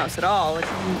in your house at all. It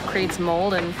creates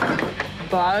mold and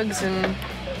bugs, and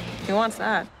who wants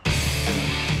that?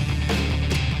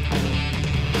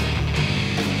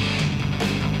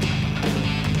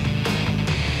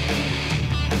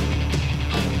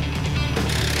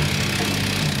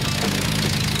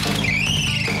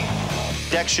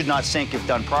 deck should not sink if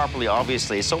done properly,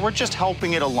 obviously. So we're just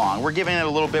helping it along. We're giving it a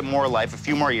little bit more life, a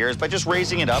few more years, by just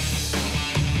raising it up.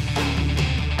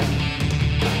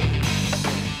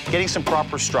 Getting some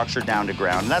proper structure down to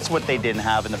ground. And that's what they didn't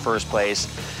have in the first place,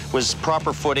 was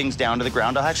proper footings down to the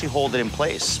ground to actually hold it in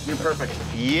place. You're perfect.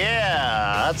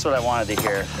 Yeah, that's what I wanted to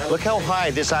hear. Look how high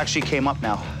this actually came up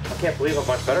now. I can't believe how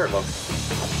much better it looks.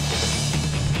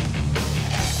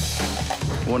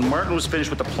 When Martin was finished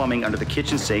with the plumbing under the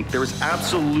kitchen sink, there was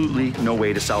absolutely no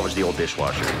way to salvage the old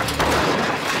dishwasher.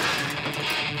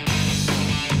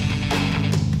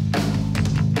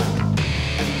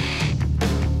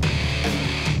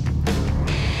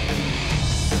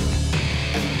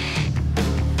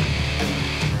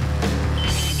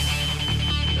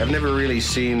 I've never really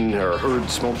seen or heard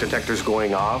smoke detectors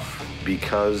going off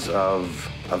because of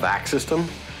a vac system.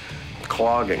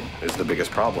 Clogging is the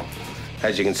biggest problem.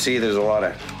 As you can see, there's a lot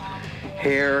of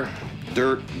hair,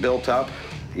 dirt built up,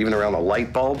 even around the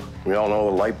light bulb. We all know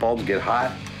the light bulbs get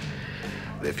hot.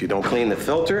 If you don't clean the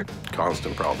filter,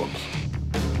 constant problems.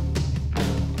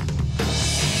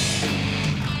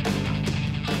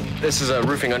 This is a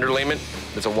roofing underlayment.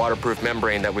 It's a waterproof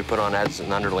membrane that we put on as an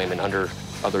underlayment under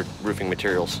other roofing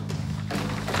materials,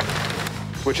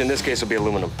 which in this case will be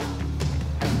aluminum.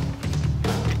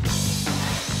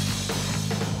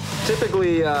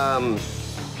 Typically,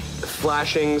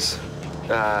 flashings,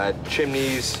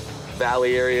 chimneys,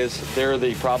 valley areas, they're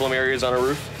the problem areas on a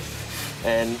roof.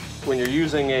 And when you're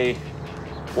using a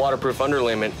waterproof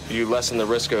underlayment, you lessen the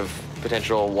risk of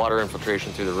potential water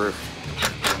infiltration through the roof.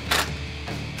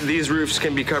 These roofs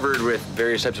can be covered with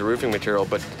various types of roofing material,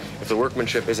 but if the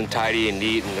workmanship isn't tidy and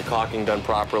neat and the caulking done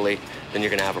properly, then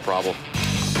you're gonna have a problem.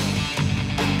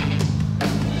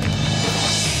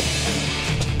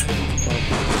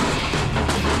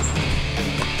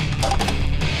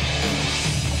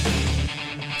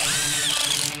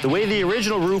 The way the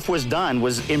original roof was done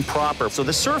was improper, so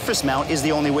the surface mount is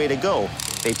the only way to go.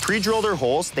 They pre-drill their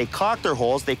holes, they caulk their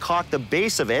holes, they caulk the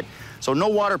base of it, so no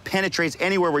water penetrates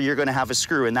anywhere where you're gonna have a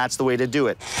screw, and that's the way to do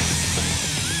it.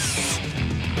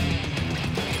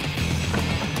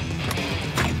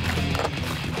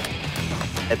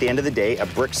 At the end of the day, a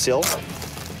brick sill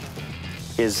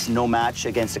is no match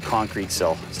against a concrete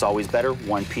sill. It's always better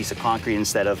one piece of concrete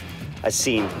instead of a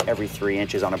seam every 3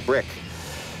 inches on a brick.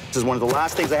 This is one of the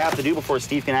last things I have to do before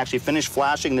Steve can actually finish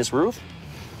flashing this roof.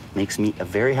 Makes me a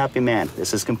very happy man.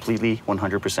 This is completely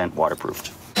 100%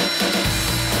 waterproofed.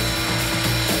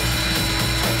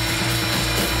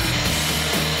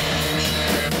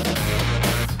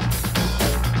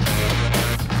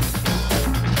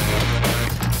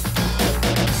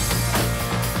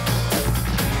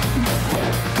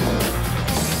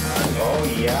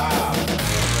 Oh yeah.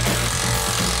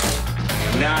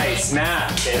 Nice, nah,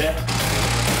 did it?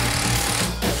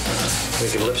 We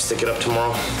can lipstick it up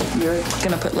tomorrow. You're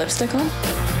gonna put lipstick on?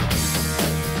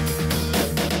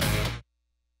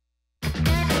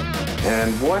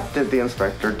 And what did the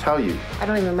inspector tell you? I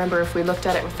don't even remember if we looked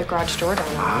at it with the garage door down.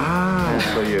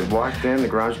 Ah, so you walked in, the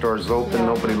garage door is open, Yeah,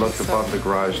 nobody looked so. above the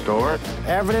garage door.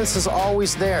 Evidence is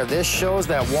always there. This shows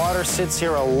that water sits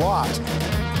here a lot.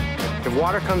 If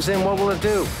water comes in, what will it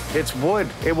do? It's wood.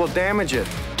 It will damage it.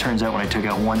 Turns out when I took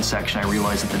out one section, I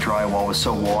realized that the drywall was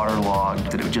so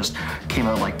waterlogged that it just came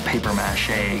out like paper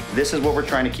mache. This is what we're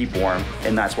trying to keep warm,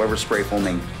 and that's why we're spray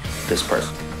foaming this part.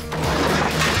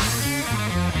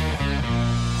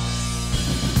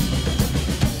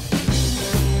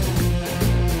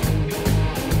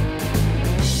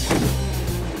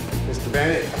 Mr.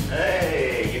 Bennett.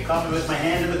 Hey, you caught me with my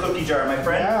hand in the cookie jar, my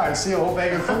friend. Yeah, I see a whole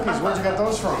bag of cookies. Where'd you get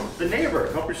those from? The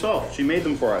neighbor, help yourself. She made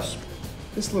them for us.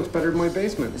 This looks better than my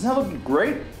basement. Doesn't that look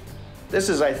great? This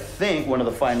is, I think, one of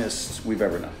the finest we've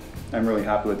ever done. I'm really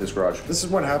happy with this garage. This is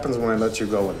what happens when I let you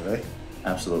go with it, eh?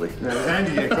 Absolutely. And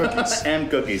you get cookies. And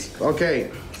cookies.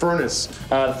 Okay, furnace.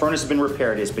 The furnace has been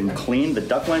repaired. It's been cleaned. The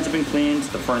duct lines have been cleaned.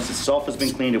 The furnace itself has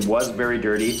been cleaned. It was very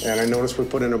dirty. And I noticed we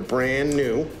put in a brand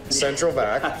new central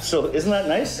vac. So isn't that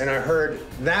nice? And I heard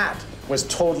that was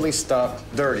totally stuffed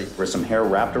dirty. There's some hair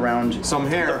wrapped around. Some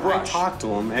hair. the brush. I talked to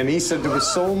him, and he said there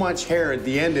was so much hair at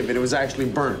the end of it, it was actually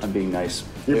burnt. I'm being nice.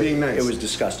 You're being nice. It was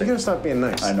disgusting. You gotta stop being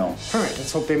nice. I know. All right,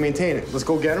 let's hope they maintain it. Let's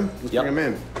go get them. Let's Yep. bring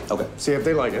them in. Okay. See if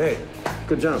they like it. Hey,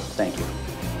 good job. Thank you.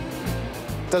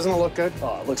 Doesn't it look good?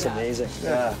 Oh, it looks amazing.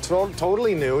 Yeah.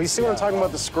 Totally new. You see what I'm talking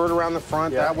about? The skirt around the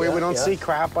front. Yeah, That way we don't yeah. see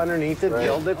crap underneath it. Right.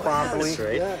 Build it properly. That's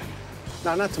right. Yeah.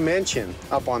 Now, not to mention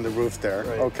up on the roof there,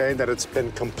 okay, that it's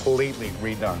been completely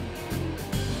redone.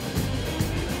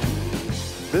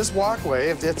 This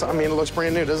walkway, I mean, it looks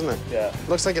brand new, doesn't it? Yeah.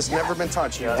 Looks like it's never been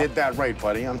touched. You did that right,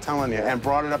 buddy, I'm telling you. And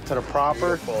brought it up to the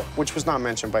proper, which was not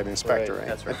mentioned by the inspector, right?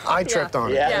 That's right. I tripped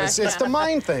on it. Yeah. It's the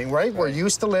mind thing, right? We're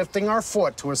used to lifting our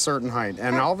foot to a certain height,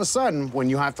 and all of a sudden, when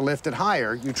you have to lift it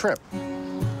higher, you trip.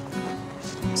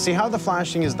 See how the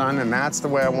flashing is done, and that's the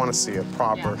way I want to see it,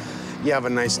 proper. You have a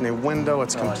nice new window,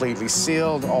 it's completely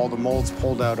sealed, all the molds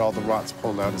pulled out, all the rots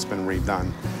pulled out, it's been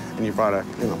redone. And you brought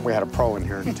we had a pro in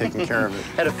here taking care of it.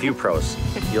 Had a few pros.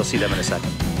 You'll see them in a second.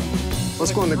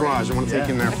 Let's go in the garage. I want to take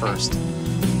you in there first.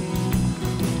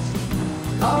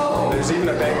 Oh. There's even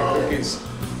a bag of cookies.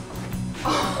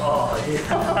 Oh,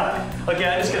 yeah. Okay,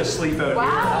 I'm just gonna sleep out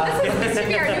Wow, this is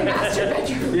be our new master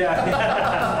bedroom. here.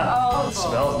 Yeah. Oh. It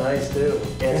smells nice too.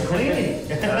 It's clean.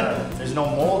 There's no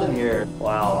mold in here.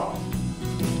 Wow.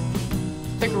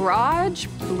 The garage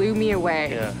blew me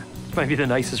away. Yeah. This might be the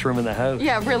nicest room in the house.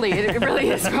 Yeah, really, it really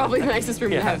is probably the nicest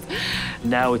room in the house.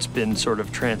 Now it's been sort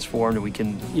of transformed, and we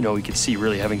can see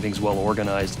really having things well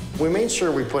organized. We made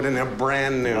sure we put in a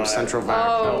brand new central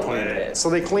vac. So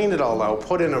they cleaned it all out,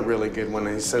 put in a really good one.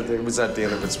 They said it was at the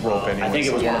end of its rope anyway. I think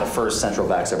it was one of the first central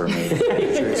vacs ever made.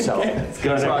 So it's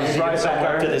right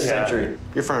back up to this century.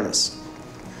 Your furnace.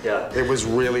 Yeah. It was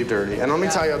really dirty. And let me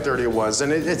tell you how dirty it was.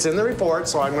 And it's in the report,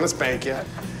 so I'm going to spank you.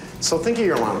 So think of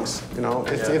your lungs,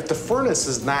 If the furnace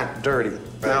is that dirty,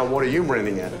 now what are you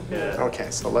renting it? Yeah.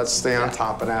 Okay, so let's stay on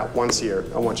top of that. Once a year,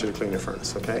 I want you to clean your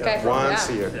furnace, okay? Okay. Once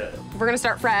a year. We're gonna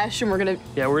start fresh, and we're gonna...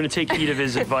 Yeah, we're gonna take heed of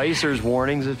his advice, or his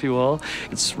warnings, if you will.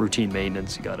 It's routine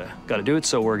maintenance, you gotta do it,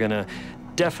 so we're gonna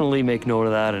definitely make note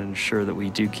of that and ensure that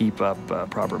we do keep up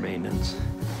proper maintenance.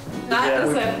 That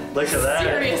is Look at that.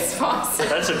 serious faucet.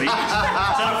 That's a beast. Is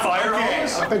that a fire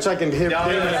hose? I bet you I can hit it from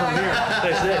here.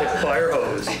 That's it, fire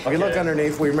hose. If you look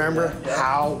underneath, we remember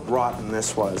how rotten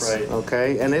this was, Right.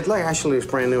 okay? And it actually looks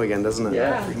brand new again, doesn't it?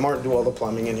 Yeah. Martin do all the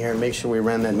plumbing in here and make sure we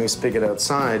ran that new spigot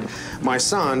outside. My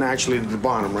son actually did the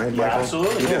bottom, right, Michael?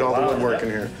 absolutely. He did all the Wow, woodwork in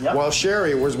here. While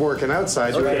Sherry was working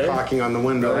outside, you had caulking on the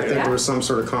window. I think there was some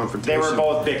sort of They confrontation. were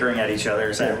both bickering at each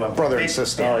other. Brother and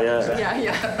sister. Oh, yeah.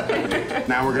 Yeah.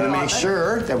 Now we're gonna make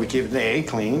sure that we keep it A,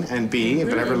 clean, and B, if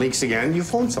it ever leaks again, you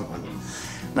phone someone.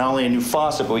 Not only a new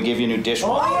faucet, but we give you a new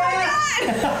dishwasher.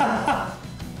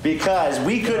 Because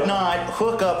we could not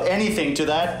hook up anything to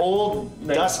that old,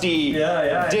 dusty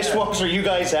dishwasher you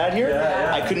guys had here.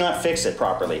 I could not fix it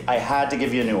properly. I had to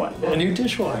give you a new one. A new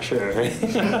dishwasher. I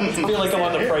feel like I'm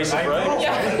on the Price of Right.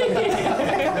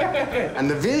 And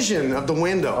the vision of the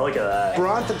window Look at that.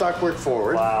 brought the ductwork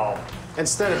forward. Wow.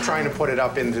 Instead of trying to put it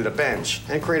up into the bench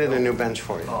and created a new bench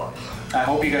for you. I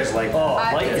hope you guys like it. Oh,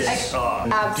 I like this.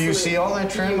 Do you see all that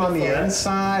trim on the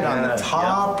inside, on the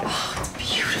top? Oh, it's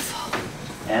beautiful.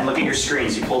 And look at your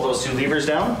screens. You pull those two levers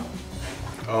down.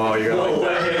 Oh, you're No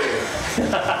way.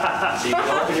 So you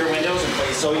can open your windows and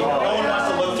play. So no one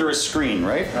wants to look through a screen,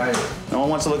 right? Right. No one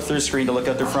wants to look through a screen to look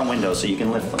out their front window, so you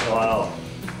can lift them. Wow.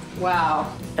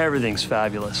 Wow. Everything's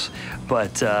fabulous,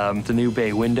 but the new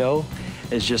bay window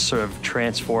has just sort of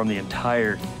transformed the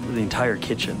entire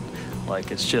kitchen.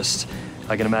 Like, it's just,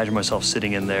 I can imagine myself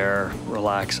sitting in there,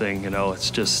 relaxing,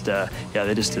 it's just, yeah,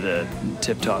 they just did a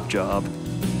tip-top job.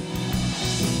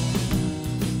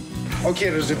 Okay,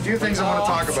 there's a few things I want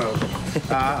to talk about.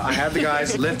 I had the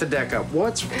guys lift the deck up.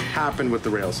 What's happened with the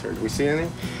rails here? Do we see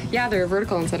anything? Yeah, they're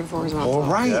vertical instead of horizontal. All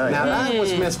right. Now that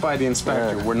was missed by the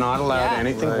inspector. We're not allowed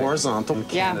anything horizontal in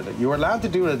Canada. You're allowed to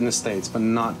do it in the States, but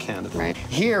not Canada. Right.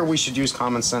 Here, we should use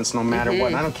common sense no matter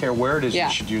what. I don't care where it is, you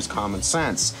should use common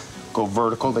sense. Go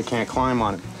vertical, they can't climb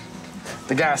on it.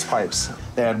 The gas pipes.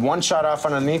 They had one shut off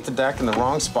underneath the deck in the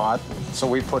wrong spot, so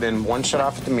we put in one shut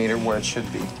off at the meter where it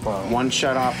should be. One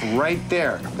shut off right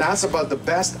there. That's about the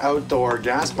best outdoor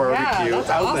gas barbecue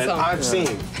outlet I've seen.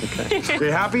 Okay. Are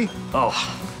you happy? Oh,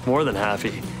 more than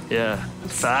happy. Yeah,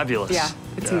 fabulous. Yeah,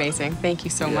 it's amazing. Thank you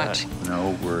so much.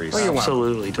 No worries. Well, you're welcome.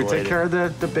 Absolutely We delighted. take care of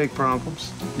the big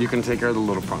problems. You can take care of the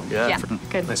little problems. Yeah.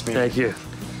 Good. Nice meeting Thank you.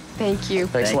 Thank you.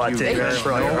 Thanks a lot, you Dave, very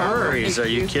for all your worries. Are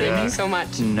you kidding? Thank you so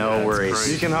much. No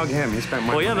worries. You can hug him. He spent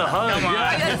money. Well, yeah, the hug.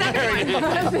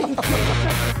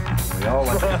 We all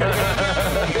like it.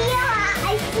 Yeah,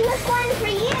 I slipped one for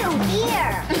you.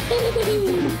 Here.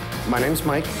 My name's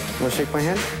Mike. You want to shake my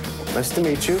hand? Nice to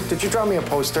meet you. Did you draw me a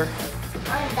poster?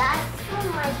 That's for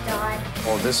my dad.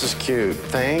 Oh, this is cute.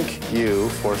 Thank you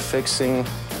for fixing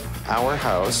our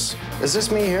house. Is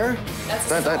this me here? That's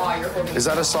a saw you're holding. Is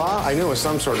that a saw? I knew it was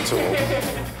some sort of tool.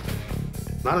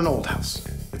 Not an old house.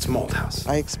 It's mold house.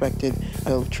 I expected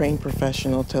a trained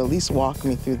professional to at least walk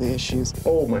me through the issues.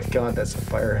 Oh my God, that's a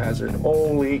fire hazard.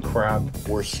 Holy crap.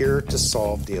 We're here to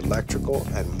solve the electrical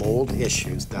and mold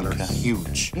issues that are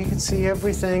huge. You can see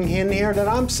everything in here that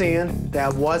I'm seeing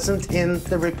that wasn't in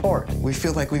the report. We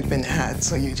feel like we've been had,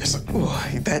 so you just,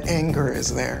 that anger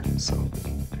is there, so.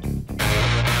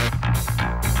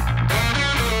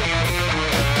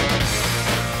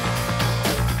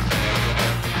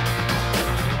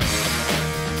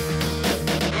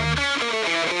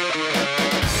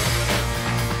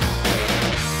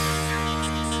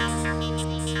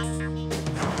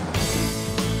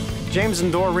 James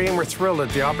and Doreen were thrilled at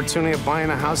the opportunity of buying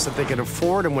a house that they could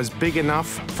afford and was big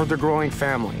enough for their growing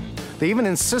family. They even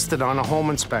insisted on a home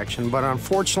inspection, but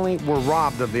unfortunately were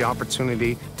robbed of the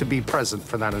opportunity to be present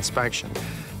for that inspection.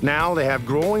 Now they have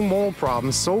growing mold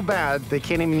problems so bad they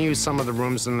can't even use some of the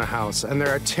rooms in the house, and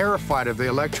they're terrified of the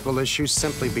electrical issues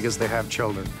simply because they have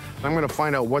children. I'm gonna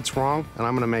find out what's wrong, and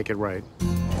I'm gonna make it right.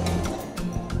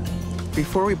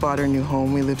 Before we bought our new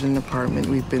home, we lived in an apartment.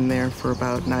 We've been there for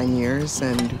about 9 years,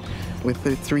 and with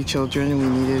the 3 children, we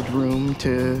needed room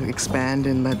to expand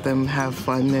and let them have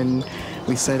fun, and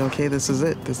we said, okay, this is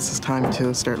it. This is time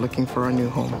to start looking for our new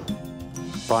home.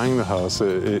 Buying the house,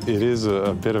 it is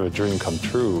a bit of a dream come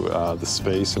true. The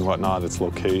space and whatnot, its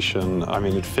location. I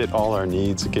mean, it fit all our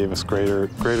needs. It gave us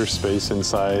greater space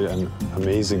inside and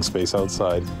amazing space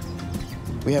outside.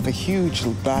 We have a huge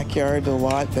backyard, a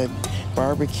lot that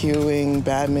barbecuing,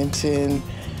 badminton.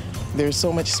 There's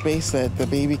so much space that the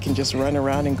baby can just run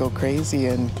around and go crazy,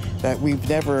 and that we've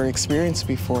never experienced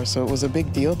before. So it was a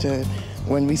big deal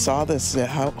when we saw this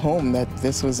home, that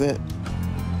this was it.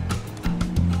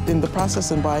 In the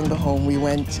process of buying the home, we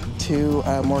went to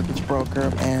a mortgage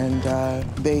broker, and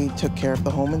they took care of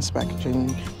the home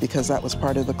inspection because that was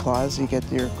part of the clause. You get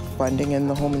your funding and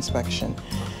the home inspection.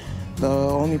 The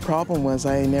only problem was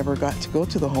I never got to go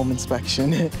to the home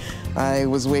inspection. I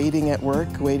was waiting at work,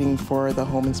 waiting for the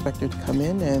home inspector to come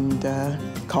in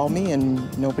and call me,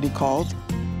 and nobody called.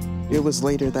 It was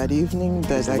later that evening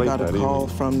that I got a call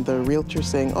from the realtor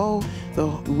saying, oh,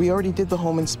 we already did the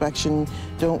home inspection.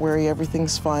 Don't worry,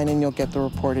 everything's fine, and you'll get the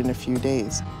report in a few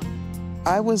days.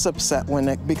 I was upset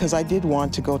because I did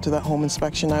want to go to that home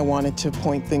inspection. I wanted to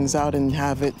point things out and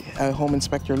have a home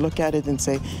inspector look at it and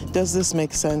say, does this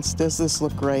make sense? Does this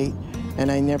look right?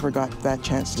 And I never got that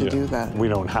chance to do that. We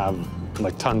don't have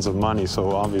like tons of money, so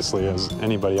obviously as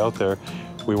anybody out there,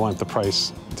 we want the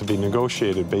price to be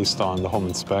negotiated based on the home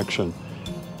inspection.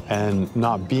 And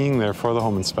not being there for the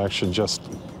home inspection just,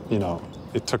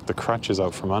 it took the crutches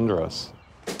out from under us.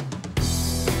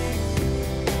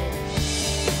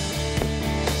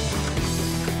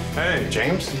 Hey,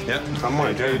 James. Yeah. I'm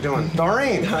Mike. How you doing?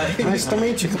 Doreen. Hi. Nice to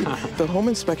meet you. The home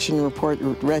inspection report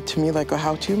read to me like a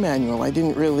how-to manual. I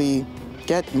didn't really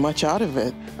get much out of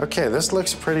it. Okay, this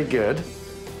looks pretty good.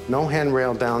 No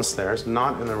handrail downstairs,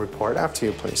 not in the report. After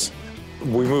you, please.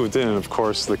 We moved in, and of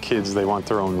course, the kids, they want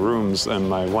their own rooms, and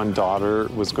my one daughter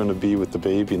was going to be with the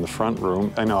baby in the front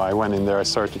room. I went in there, I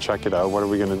started to check it out. What are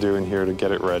we going to do in here to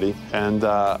get it ready? And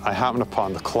I happened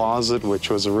upon the closet, which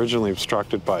was originally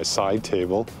obstructed by a side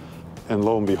table, and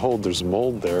lo and behold, there's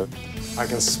mold there. I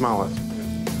can smell it.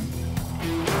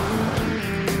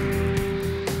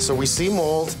 So we see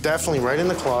mold, definitely right in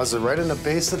the closet, right in the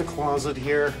base of the closet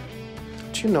here.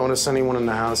 Did you notice anyone in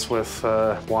the house with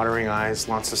watering eyes,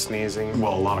 lots of sneezing?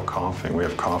 Well, a lot of coughing. We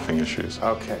have coughing issues.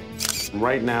 Okay.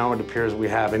 Right now, it appears we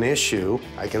have an issue.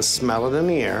 I can smell it in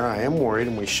the air. I am worried,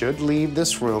 and we should leave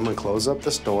this room and close up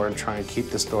this door and try and keep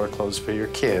this door closed for your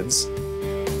kids.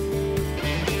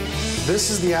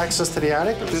 This is the access to the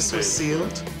attic? This was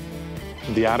sealed.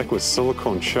 The attic was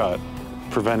silicone shut,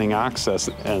 preventing access,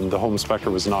 and the home inspector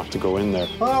was not to go in there.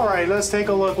 All right, let's take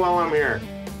a look while I'm here.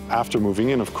 After moving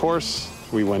in, of course,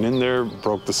 we went in there,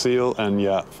 broke the seal, and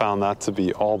found that to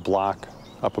be all black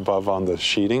up above on the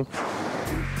sheeting.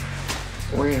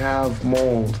 We have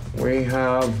mold. We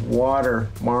have water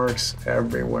marks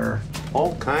everywhere.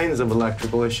 All kinds of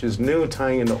electrical issues, new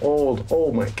tying into old.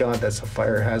 Oh my God, that's a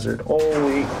fire hazard.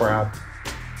 Holy crap.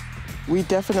 We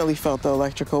definitely felt the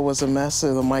electrical was a mess.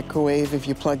 The microwave, if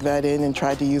you plug that in and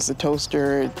try to use the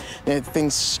toaster,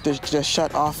 things just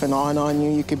shut off and on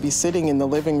you. You could be sitting in the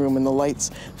living room and the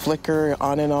lights flicker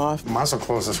on and off. Might as well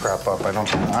close this crap up.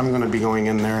 I'm going to be going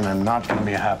in there, and I'm not going to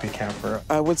be a happy camper.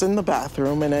 I was in the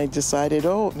bathroom, and I decided,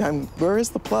 where is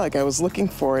the plug? I was looking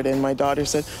for it, and my daughter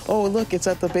said, oh, look, it's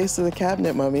at the base of the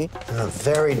cabinet, Mommy. In a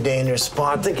very dangerous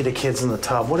spot. Think of the kids in the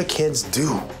tub. What do kids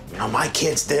do? My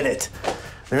kids did it.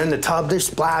 They're in the tub, they're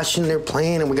splashing, they're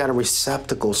playing, and we got a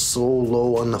receptacle so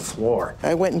low on the floor.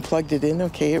 I went and plugged it in,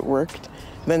 okay, it worked.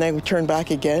 Then I would turn back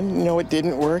again. You know, it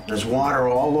didn't work. There's water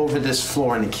all over this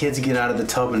floor, and the kids get out of the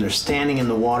tub, and they're standing in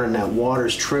the water, and that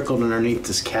water's trickled underneath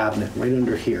this cabinet, right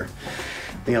under here.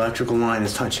 The electrical line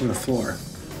is touching the floor.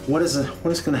 What is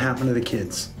going to happen to the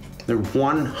kids? They're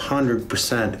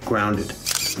 100% grounded.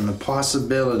 And the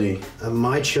possibility of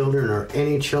my children or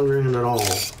any children at all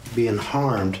being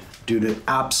harmed due to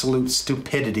absolute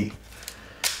stupidity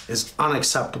is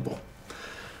unacceptable.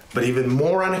 But even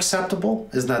more unacceptable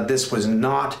is that this was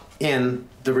not in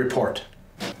the report.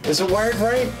 Is it wired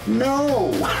right?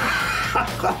 No.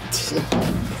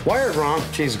 Wired wrong?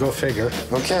 Geez, go figure.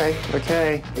 Okay.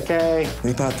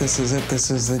 We thought this is it.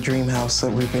 This is the dream house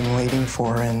that we've been waiting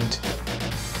for, and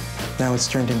now it's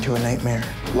turned into a nightmare.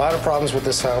 A lot of problems with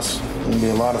this house. There'll be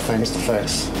a lot of things to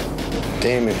fix.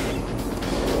 Damon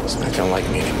is not gonna like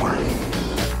me anymore.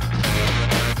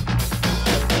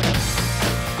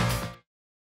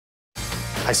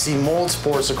 I see mold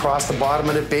spores across the bottom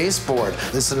of the baseboard.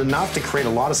 Is it enough to create a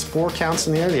lot of spore counts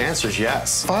in the air? The answer is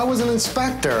yes. If I was an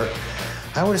inspector,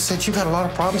 I would have said, you got a lot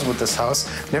of problems with this house.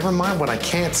 Never mind what I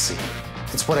can't see.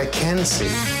 It's what I can see.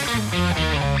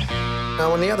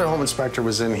 Now, when the other home inspector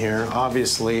was in here,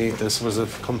 obviously, this was a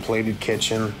completed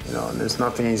kitchen, you know, and there's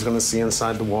nothing he's gonna see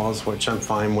inside the walls, which I'm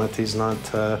fine with. He's not,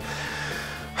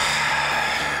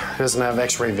 he doesn't have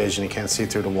x-ray vision. He can't see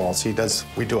through the walls.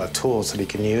 We do have tools that he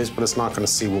can use, but it's not gonna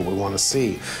see what we wanna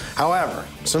see. However,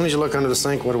 as soon as you look under the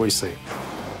sink, what do we see?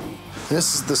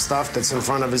 This is the stuff that's in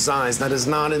front of his eyes. That is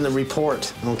not in the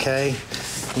report, okay?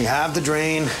 We have the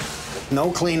drain. No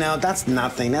clean out, that's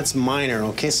nothing, that's minor,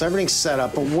 okay? So everything's set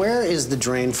up, but where is the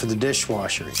drain for the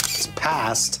dishwasher? It's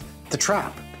past the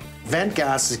trap. Vent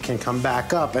gases can come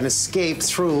back up and escape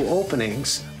through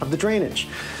openings of the drainage.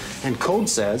 And code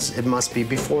says it must be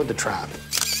before the trap.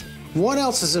 What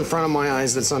else is in front of my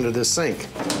eyes that's under this sink?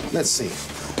 Let's see.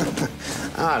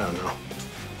 I don't know.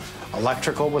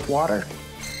 Electrical with water?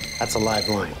 That's a live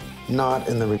line, not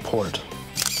in the report.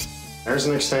 There's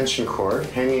an extension cord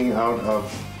hanging out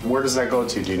of, where does that go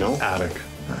to, do you know? Attic.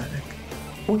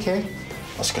 Okay.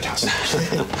 Let's go downstairs.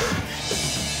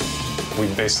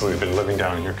 We've basically been living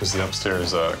down here because the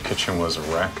upstairs kitchen was a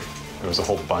wreck. There was a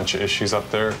whole bunch of issues up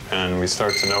there, and we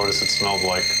started to notice it smelled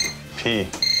like pee.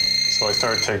 So I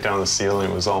started to take down the ceiling,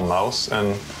 it was all mouse,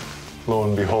 and lo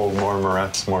and behold, more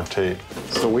morettes, more tape.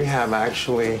 So we have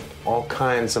actually all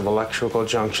kinds of electrical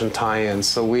junction tie-ins.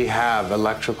 So we have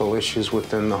electrical issues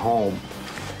within the home.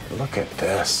 Look at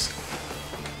this.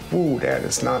 Ooh, that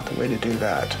is not the way to do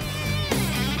that.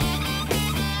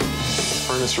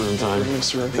 Furnace room time.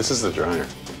 Furnace room. This is the dryer.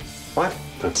 What?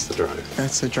 That's the dryer.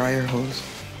 That's the dryer hose.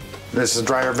 This is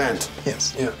dryer vent.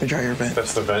 Yes, yeah. The dryer vent.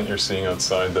 That's the vent you're seeing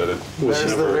outside that it was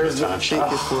There's never the shake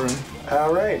it for him.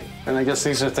 All right. And I guess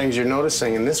these are things you're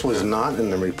noticing, and this was not in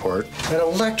the report. And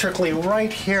electrically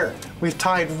right here, we've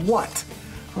tied what?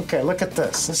 Okay, look at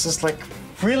this. This is like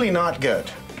really not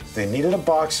good. They needed a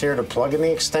box here to plug in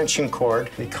the extension cord.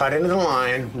 They cut into the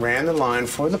line, ran the line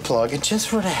for the plug, and just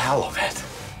for the hell of it.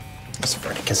 Just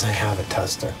for it, because I have a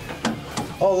tester.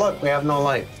 Oh, look, we have no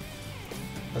light.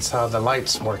 That's how the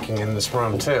light's working in this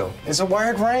room, too. Is it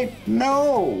wired right?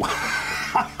 No!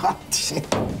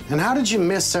 And how did you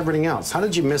miss everything else? How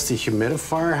did you miss the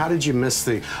humidifier? How did you miss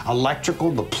the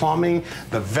electrical, the plumbing,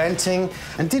 the venting?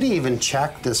 And did he even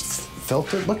check this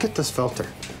filter? Look at this filter.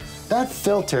 That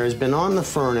filter has been on the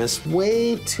furnace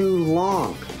way too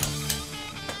long.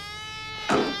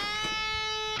 A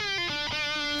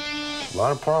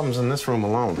lot of problems in this room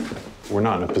alone. We're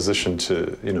not in a position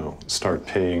to, you know, start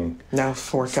paying. Now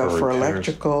fork out for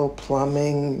electrical,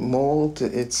 plumbing, mold.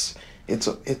 It's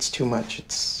too much.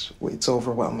 It's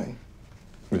overwhelming.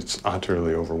 It's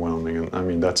utterly overwhelming, and I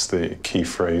mean that's the key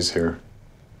phrase here.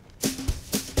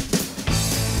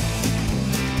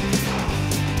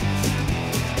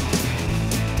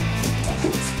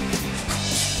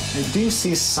 I do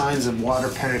see signs of water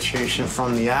penetration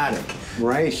from the attic.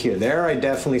 Right here. There I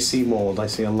definitely see mold. I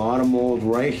see a lot of mold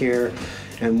right here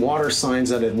and water signs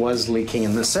that it was leaking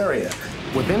in this area.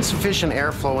 With insufficient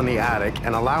airflow in the attic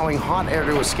and allowing hot air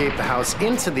to escape the house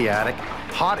into the attic,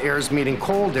 hot air is meeting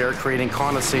cold air, creating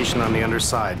condensation on the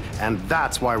underside. And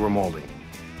that's why we're molding.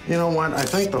 You know what? I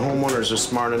think the homeowners are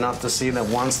smart enough to see that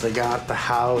once they got the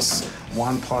house,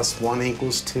 1 +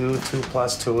 1 = 2, 2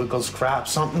 + 2 = crap,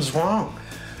 something's wrong.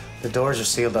 The doors are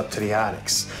sealed up to the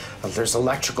attics. There's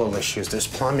electrical issues, there's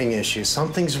plumbing issues,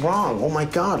 something's wrong. Oh my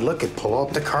God, look, pull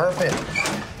up the carpet.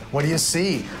 What do you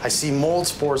see? I see mold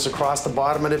spores across the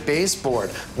bottom of the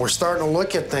baseboard. We're starting to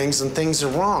look at things and things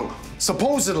are wrong.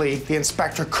 Supposedly, the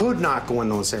inspector could not go in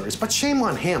those areas, but shame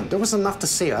on him. There was enough to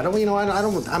see.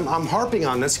 I'm harping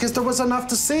on this because there was enough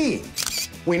to see.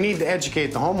 We need to educate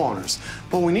the homeowners,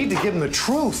 but we need to give them the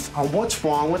truth on what's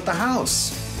wrong with the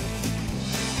house.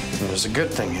 And there's a good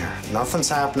thing here. Nothing's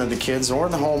happened to the kids or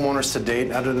the homeowners to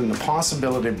date other than the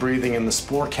possibility of breathing in the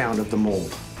spore count of the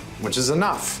mold, which is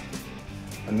enough,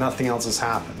 and nothing else has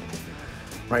happened.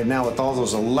 Right now, with all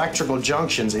those electrical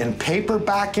junctions in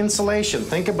paperback insulation,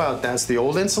 think about that. It's the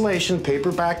old insulation,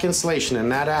 paperback insulation in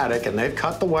that attic, and they've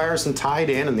cut the wires and tied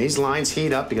in, and these lines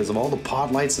heat up because of all the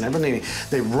pot lights and everything.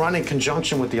 They run in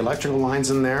conjunction with the electrical lines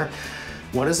in there.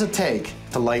 What does it take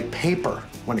to light paper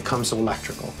when it comes to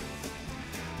electrical?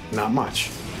 Not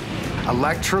much.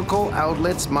 Electrical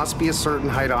outlets must be a certain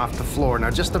height off the floor. Now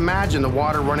just imagine the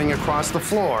water running across the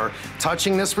floor,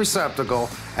 touching this receptacle,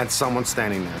 and someone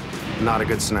standing there. Not a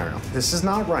good scenario. This is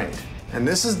not right. And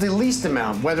this is the least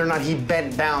amount, whether or not he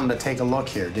bent down to take a look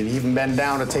here. Did he even bend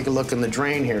down to take a look in the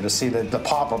drain here to see that the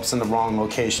pop-up's in the wrong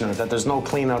location or that there's no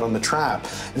clean out on the trap?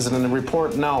 Is it in the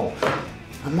report? No.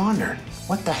 I'm wondering,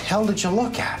 what the hell did you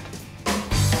look at?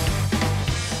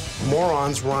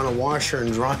 Morons run a washer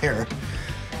and dryer.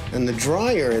 And the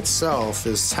dryer itself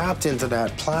is tapped into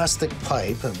that plastic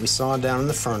pipe that we saw down in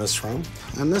the furnace room.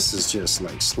 And this is just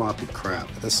like sloppy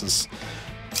crap. This is,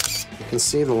 you can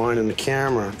see the line in the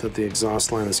camera that the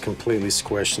exhaust line is completely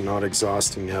squished and not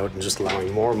exhausting out and just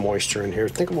allowing more moisture in here.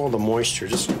 Think of all the moisture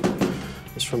just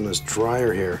from this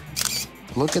dryer here.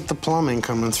 Look at the plumbing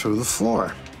coming through the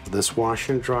floor. This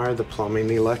washer and dryer, the plumbing,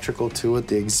 the electrical to it,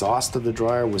 the exhaust of the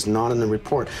dryer was not in the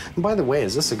report. And by the way,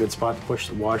 is this a good spot to push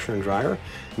the washer and dryer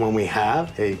when we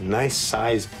have a nice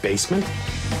sized basement?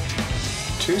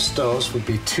 2 stoves would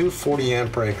be 2 40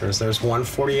 amp breakers. There's one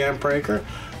 40 amp breaker,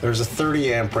 there's a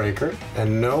 30 amp breaker,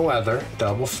 and no other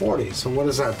double 40. So what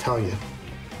does that tell you?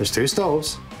 There's 2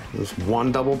 stoves, there's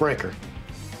 1 double breaker.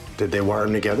 Did they wire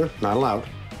them together? Not allowed.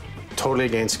 Totally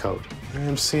against code. I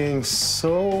am seeing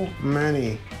so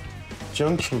many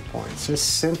junction points.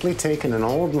 Just simply taking an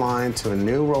old line to a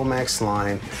new Romex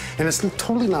line, and it's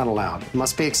totally not allowed. It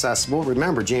must be accessible.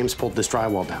 Remember, James pulled this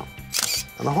drywall down.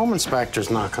 And the home inspector's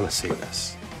not gonna see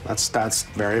this. That's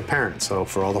very apparent. So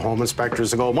for all the home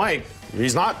inspectors to go, Mike,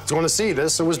 he's not gonna see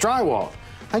this, it was drywall.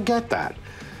 I get that.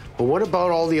 But what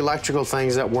about all the electrical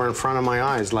things that were in front of my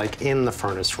eyes, like in the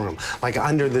furnace room, like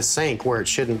under the sink where it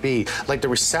shouldn't be, like the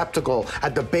receptacle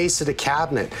at the base of the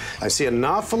cabinet? I see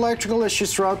enough electrical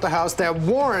issues throughout the house that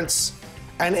warrants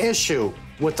an issue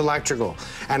with electrical.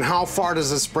 And how far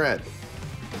does it spread?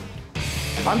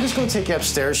 I'm just going to take you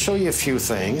upstairs, show you a few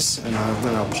things, and I'm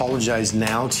going to apologize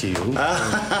now to you.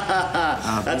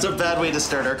 That's a bad way to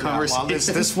start our conversation.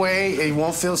 Well, this way, it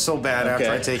won't feel so bad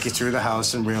after I take you through the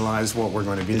house and realize what we're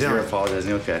going to be doing. You're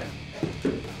apologizing, okay.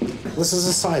 This is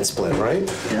a side split, right?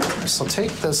 Yeah. So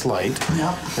take this light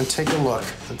and take a look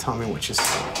and tell me what you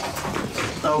see.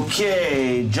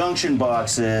 Okay, junction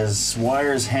boxes,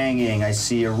 wires hanging, I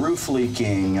see a roof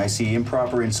leaking, I see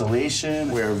improper insulation.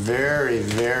 We're very,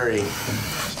 very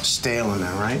stale in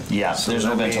there, right? Yeah, so there's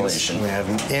no ventilation. We have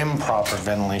improper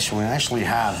ventilation. We actually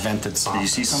have vented soffits. Do you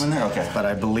see some in there? Okay. But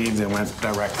I believe they went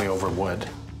directly over wood.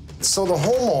 So the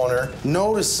homeowner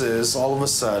notices all of a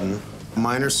sudden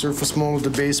minor surface mold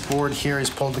of the baseboard here.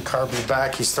 He's pulled the carpet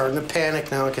back. He's starting to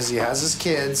panic now because he has his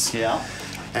kids. Yeah.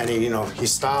 And he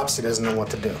stops. He doesn't know what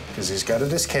to do because he's got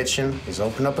it his kitchen. He's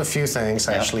opened up a few things.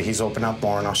 Yeah. Actually, he's opened up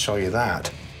more, and I'll show you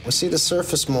that. We see the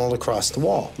surface mold across the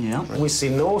wall. Yeah. We see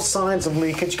no signs of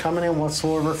leakage coming in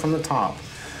whatsoever from the top.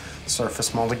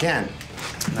 Surface mold again.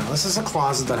 Now, this is a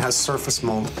closet that has surface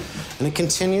mold, and it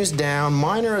continues down,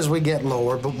 minor as we get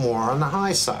lower, but more on the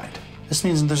high side. This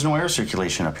means there's no air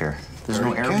circulation up here. There's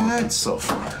no air movement. Very good so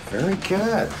far. Very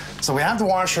good. So we have the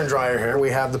washer and dryer here.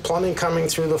 We have the plumbing coming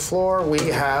through the floor. We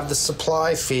have the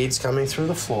supply feeds coming through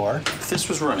the floor. If this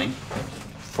was running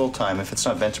full time, if it's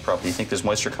not vented properly, you think there's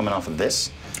moisture coming off of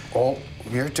this? Oh,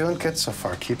 you're doing good so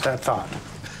far. Keep that thought.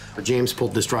 James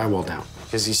pulled this drywall down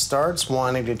because he starts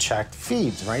wanting to check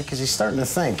feeds, right? Because he's starting to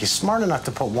think. He's smart enough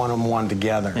to put one and one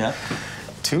together. Yeah.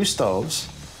 2 stoves,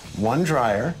 1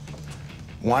 dryer,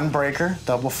 1 breaker,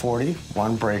 double 40,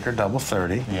 1 breaker, double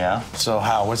 30. Yeah. So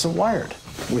how is it wired?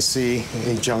 We see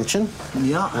a junction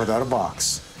without a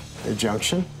box. A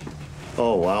junction.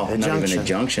 Oh, wow. Not even a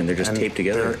junction. They're just taped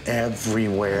together. They're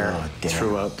everywhere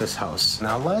throughout this house.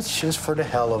 Now let's just, for the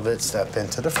hell of it, step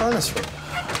into the furnace room.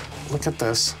 Look at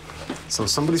this. So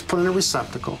somebody's put in a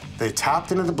receptacle. They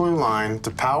tapped into the blue line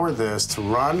to power this, to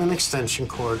run an extension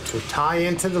cord, to tie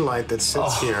into the light that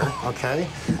sits here, okay?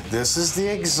 This is the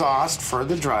exhaust for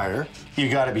the dryer. You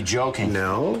gotta be joking.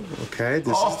 No, okay,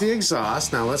 this is the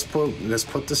exhaust. Now let's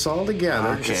put this all together.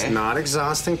 Okay. It's not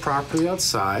exhausting properly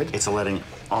outside. It's letting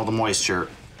all the moisture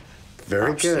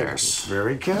Very upstairs. good.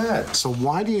 Very good. So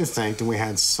why do you think that we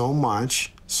had so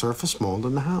much surface mold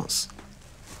in the house?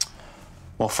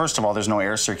 Well, first of all, there's no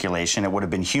air circulation. It would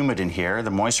have been humid in here. The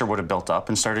moisture would have built up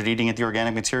and started eating at the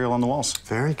organic material on the walls.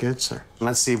 Very good, sir.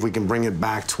 Let's see if we can bring it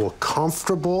back to a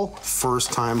comfortable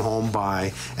first-time home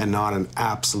buy and not an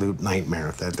absolute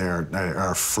nightmare that they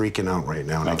are freaking out right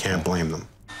now, and I can't blame them.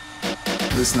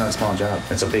 This is not a small job.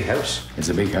 It's a big house. It's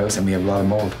a big house, and we have a lot of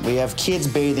mold. We have kids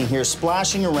bathing here,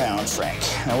 splashing around, Frank.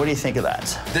 Now, what do you think of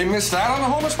that? They missed that on the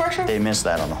home inspection? They missed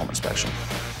that on the home inspection.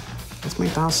 Let's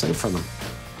make the house safe for them.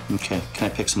 Okay, can I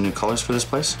pick some new colors for this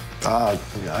place? I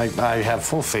have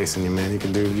full faith in you, man. You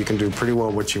can do pretty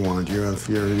well what you want.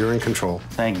 You're in control.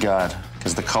 Thank God,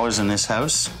 because the colors in this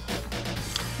house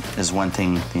is one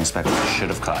thing the inspector should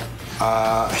have caught.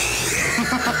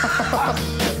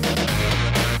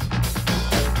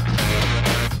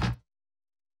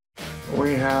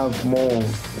 We have mold.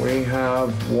 We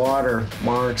have water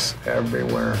marks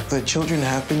everywhere. The children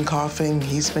have been coughing.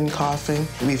 He's been coughing.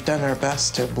 We've done our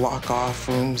best to block off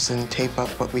rooms and tape up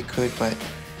what we could, but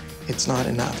it's not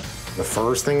enough. The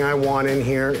first thing I want in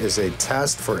here is a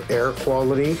test for air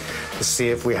quality to see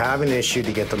if we have an issue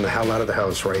to get them the hell out of the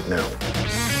house right now.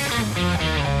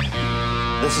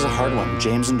 This is a hard one.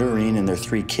 James and Doreen and their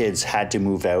 3 kids had to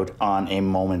move out on a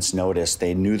moment's notice.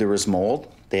 They knew there was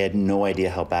mold. They had no idea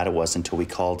how bad it was until we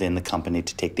called in the company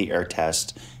to take the air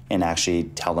test and actually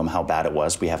tell them how bad it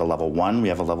was. We have a level 1, we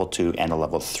have a level 2, and a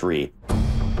level 3.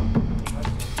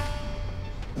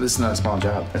 This is not a small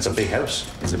job. It's a big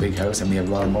house. It's a big house, and we have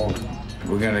a lot of mold.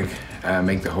 We're going to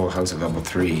make the whole house a level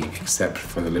 3, except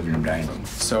for the living room, dining room.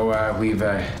 So we've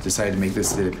decided to make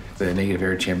this the negative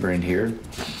air chamber in here,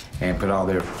 and put all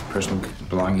their personal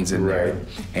belongings in there,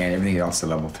 and everything else to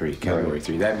level 3, category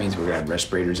 3. That means we're gonna have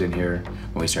respirators in here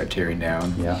when we start tearing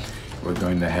down. Yeah. We're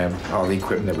going to have all the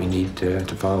equipment that we need to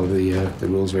follow the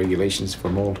rules, regulations for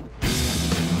mold.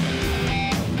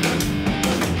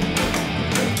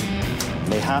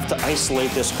 They have to isolate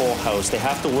this whole house. They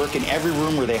have to work in every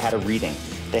room where they had a reading.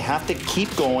 They have to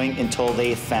keep going until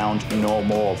they found no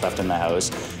mold left in the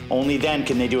house. Only then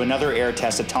can they do another air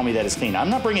test to tell me that it's clean. I'm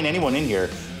not bringing anyone in here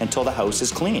until the house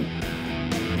is clean.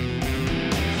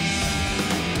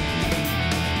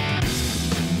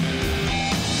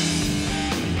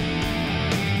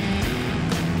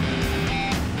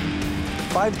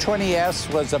 S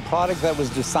was a product that was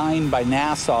designed by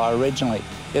NASA originally.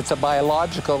 It's a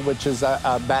biological, which is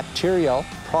a bacterial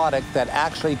product that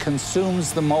actually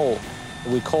consumes the mold.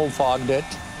 We cold fogged it,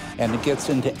 and it gets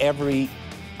into every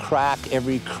crack,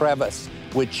 every crevice,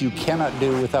 which you cannot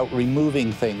do without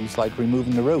removing things, like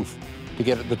removing the roof to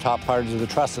get at the top parts of the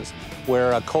trusses,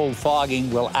 where a cold fogging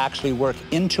will actually work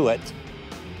into it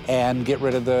and get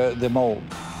rid of the mold.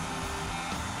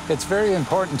 It's very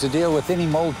important to deal with any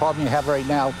mold problem you have right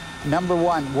now. Number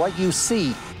one, what you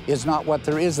see is not what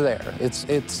there is there.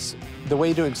 It's the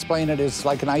way to explain it is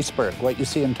like an iceberg. What you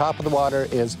see on top of the water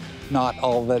is not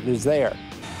all that is there.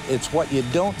 It's what you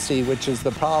don't see which is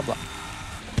the problem.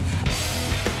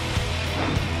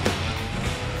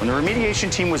 When the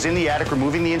remediation team was in the attic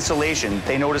removing the insulation,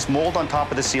 they noticed mold on top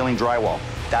of the ceiling drywall.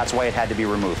 That's why it had to be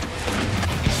removed.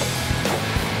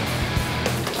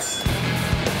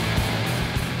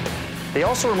 They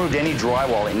also removed any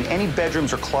drywall in any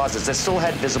bedrooms or closets that still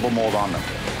had visible mold on them.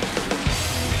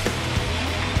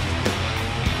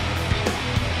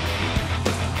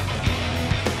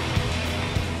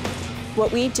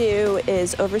 What we do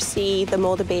is oversee the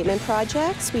mold abatement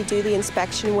projects. We do the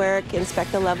inspection work,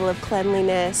 inspect the level of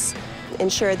cleanliness,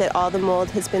 ensure that all the mold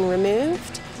has been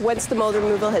removed. Once the mold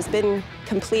removal has been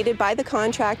completed by the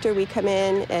contractor, we come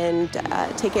in and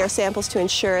take air samples to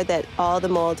ensure that all the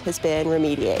mold has been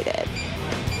remediated.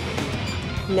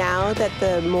 Now that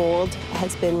the mold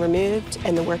has been removed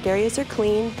and the work areas are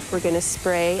clean, we're going to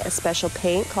spray a special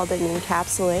paint called an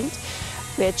encapsulant,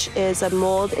 which is a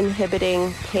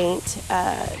mold-inhibiting paint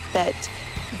that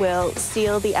will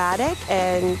seal the attic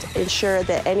and ensure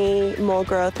that any mold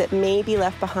growth that may be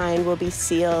left behind will be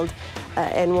sealed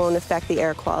and won't affect the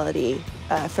air quality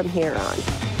from here on.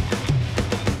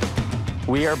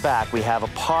 We are back. We have a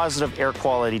positive air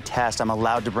quality test. I'm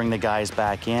allowed to bring the guys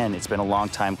back in. It's been a long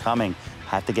time coming. I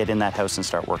have to get in that house and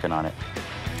start working on it.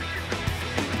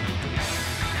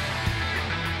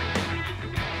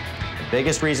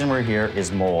 Biggest reason we're here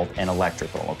is mold and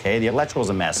electrical, okay? The electrical is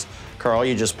a mess. Carl,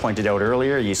 you just pointed out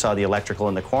earlier, you saw the electrical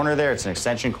in the corner there. It's an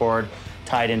extension cord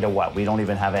tied into what? We don't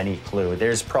even have any clue.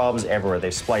 There's problems everywhere.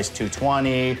 They've spliced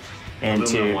 220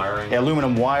 into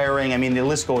aluminum wiring. I mean, the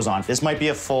list goes on. This might be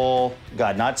a full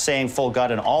gut, not saying full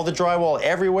gut and all the drywall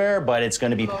everywhere, but it's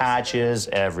gonna be patches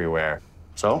everywhere.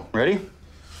 So, ready?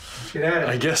 Get at it.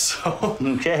 I guess so.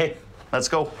 Okay, let's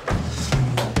go.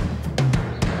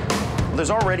 There's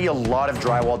already a lot of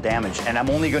drywall damage, and I'm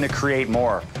only going to create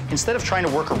more. Instead of trying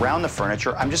to work around the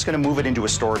furniture, I'm just going to move it into a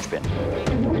storage bin.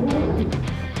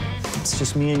 It's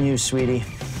just me and you, sweetie.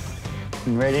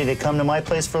 You ready to come to my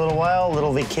place for a little while? A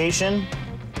little vacation?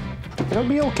 It'll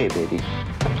be okay, baby.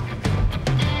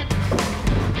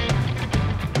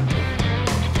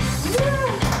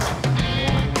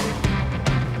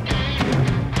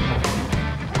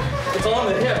 It's on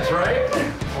the hips, right?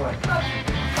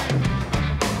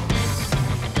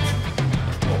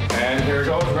 And here it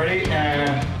goes, ready?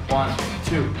 And 1,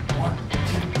 2, 1,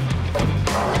 2.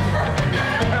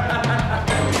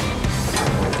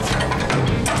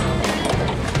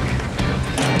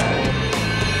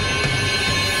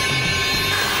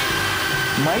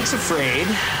 Mike's afraid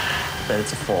that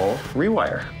it's a full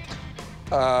rewire.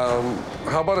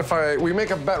 How about if we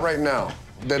make a bet right now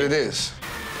that it is?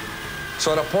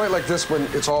 So at a point like this when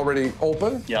it's already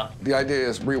open, the idea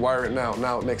is rewire it now.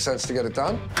 Now it makes sense to get it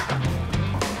done.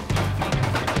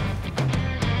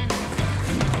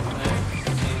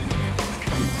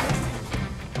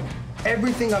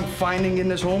 Everything I'm finding in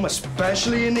this home,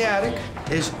 especially in the attic,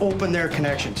 is open air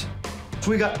connections. So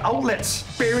we got outlets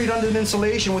buried under the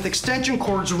insulation with extension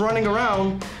cords running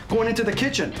around going into the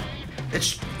kitchen.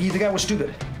 The guy was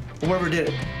stupid, whoever did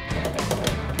it.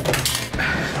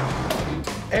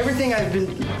 Everything I've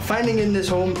been finding in this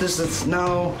home, this is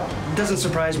now, doesn't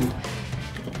surprise me.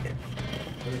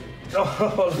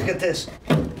 Oh, look at this.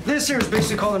 This here is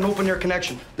basically called an open air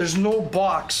connection. There's no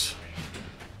box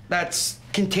that's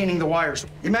containing the wires.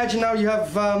 Imagine now you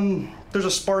have, there's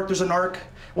a spark, there's an arc.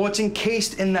 Well, it's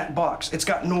encased in that box. It's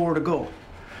got nowhere to go.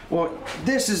 Well,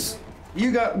 this is,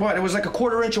 you got what? It was like a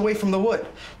 1/4 inch away from the wood.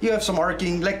 You have some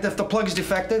arcing, like if the plug's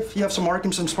defective, you have some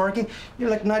arcing, some sparking, you're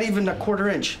like not even a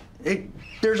 1/4 inch.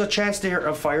 There's a chance there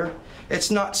of fire.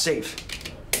 It's not safe.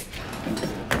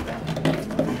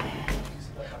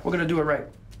 We're gonna do it right.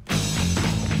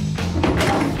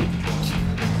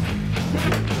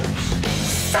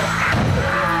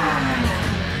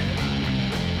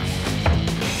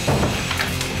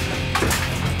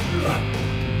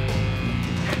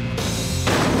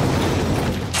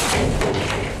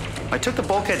 I took the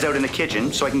bulkheads out in the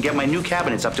kitchen so I can get my new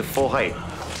cabinets up to full height.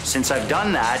 Since I've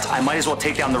done that, I might as well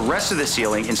take down the rest of the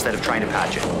ceiling instead of trying to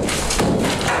patch it. I don't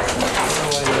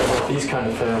know anything about these kind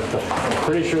of things, but I'm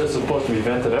pretty sure this is supposed to be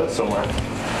vented out somewhere.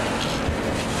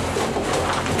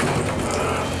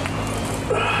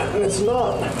 And it's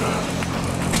not.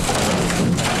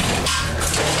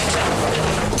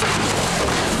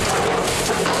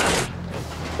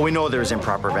 We know there's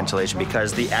improper ventilation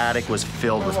because the attic was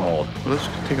filled with mold. Let's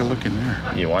take a look in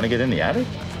there. You want to get in the attic?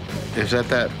 Is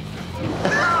that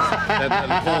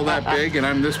hole that big and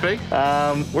I'm this big?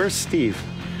 Where's Steve?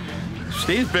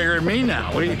 Steve's bigger than me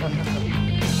now. What do you...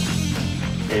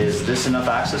 Is this enough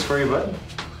access for you, bud?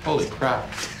 Holy crap.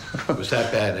 It was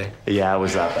that bad, eh? Yeah, it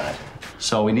was that bad.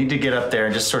 So we need to get up there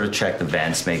and just sort of check the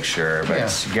vents, make sure, but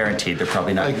it's guaranteed they're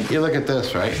probably not. Like, you look at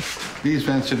this, right? These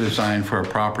vents are designed for a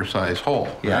proper size hole,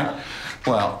 right?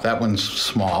 Well, that one's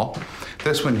small.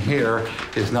 This one here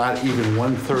is not even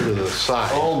 1/3 of the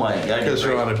size. Oh my God. Because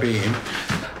they're on a beam.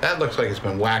 That looks like it's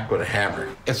been whacked with a hammer.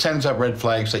 It sends up red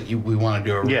flags that we want to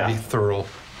do a really thorough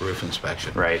roof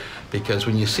inspection. Right. Because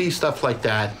when you see stuff like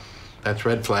that, that's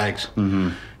red flags. Mm-hmm.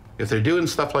 If they're doing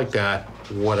stuff like that,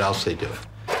 what else they do?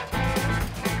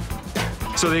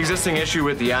 So the existing issue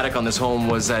with the attic on this home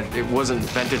was that it wasn't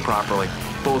vented properly,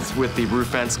 both with the roof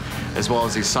vents as well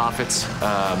as these soffits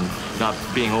not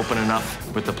being open enough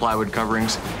with the plywood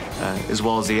coverings, as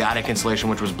well as the attic insulation,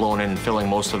 which was blown in and filling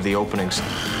most of the openings.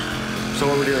 So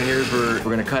what we're doing here is we're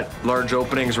going to cut large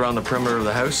openings around the perimeter of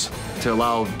the house to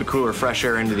allow the cooler, fresh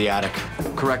air into the attic.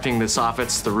 Correcting the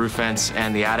soffits, the roof vents,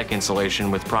 and the attic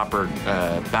insulation with proper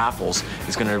baffles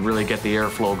is going to really get the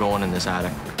airflow going in this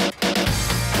attic.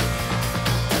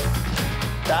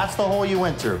 That's the hole you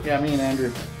went through. Yeah, me and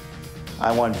Andrew.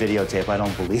 I want videotape. I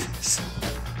don't believe this.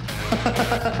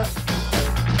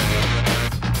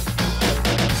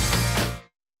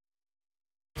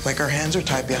 Like our hands are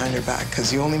tied behind our back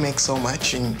because you only make so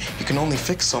much and you can only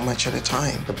fix so much at a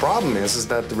time. The problem is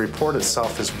that the report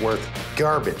itself is worth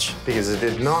garbage because it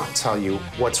did not tell you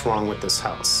what's wrong with this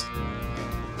house.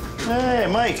 Hey,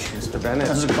 Mike. Mr. Bennett.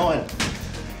 How's it going?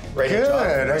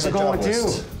 Good. How's it going with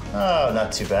you? Oh,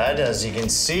 not too bad. As you can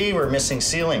see, we're missing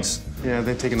ceilings. Yeah,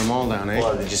 they're taking them all down, eh?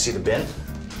 Well, did you see the bin?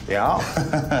 Yeah.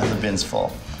 The bin's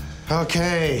full.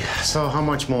 Okay, so how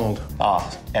much mold? Oh,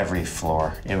 every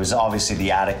floor. It was obviously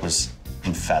the attic was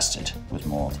infested with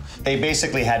mold. They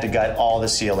basically had to gut all the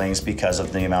ceilings because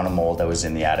of the amount of mold that was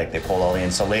in the attic. They pulled all the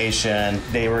insulation.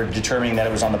 They were determining that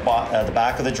it was on the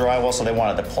back of the drywall, so they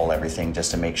wanted to pull everything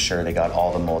just to make sure they got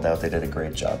all the mold out. They did a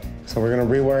great job. So we're gonna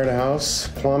rewire the house,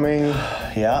 plumbing.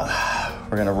 Yeah,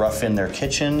 we're gonna rough in their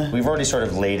kitchen. We've already sort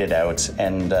of laid it out,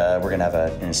 and we're gonna have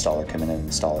an installer come in and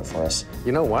install it for us.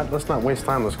 You know what? Let's not waste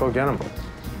time. Let's go get him.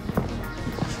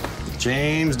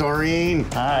 James, Doreen.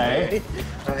 Hi.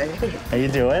 Hi. How you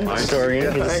doing? Hi. Doreen,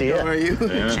 good to see you. How are you?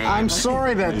 Yeah. I'm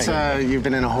sorry that you've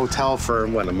been in a hotel for,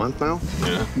 what, a month now?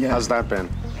 Yeah. How's that been?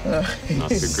 Not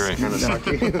too great. Kind of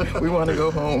sucky. We want to go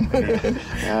home.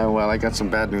 Well, I got some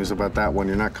bad news about that one.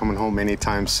 You're not coming home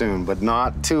anytime soon, but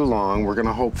not too long. We're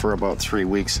gonna hope for about 3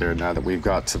 weeks here now that we've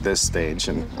got to this stage,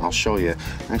 and I'll show you.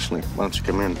 Actually, why don't you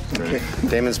come in? Okay.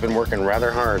 Damon's been working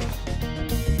rather hard.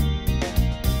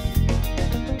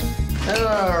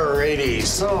 Alrighty,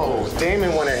 so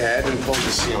Damon went ahead and pulled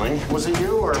the ceiling. Was it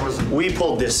you or was it? We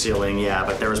pulled this ceiling, yeah,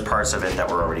 but there was parts of it that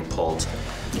were already pulled.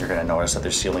 You're gonna notice that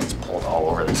there's ceilings pulled all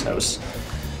over this house.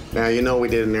 Now, you know we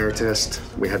did an air test.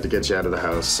 We had to get you out of the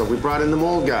house. So we brought in the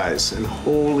mold guys, and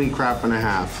holy crap and a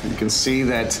half. You can see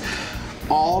that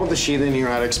all of the sheathing in your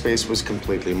attic space was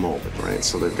completely molded, right?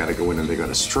 So they've got to go in and they're going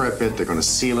to strip it, they're going to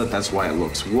seal it. That's why it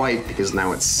looks white, because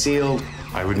now it's sealed.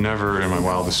 I would never in my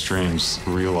wildest dreams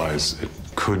realize it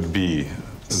could be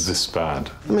this bad.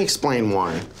 Let me explain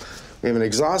why. We have an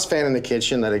exhaust fan in the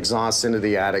kitchen that exhausts into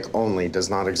the attic only, does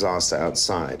not exhaust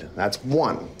outside. That's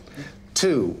one.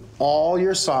 Two, all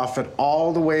your soffit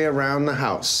all the way around the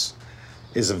house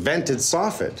is a vented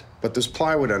soffit, but there's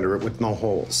plywood under it with no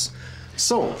holes.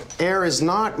 So air is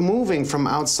not moving from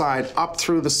outside up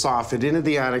through the soffit into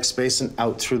the attic space and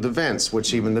out through the vents,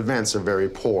 which even the vents are very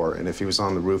poor. And if he was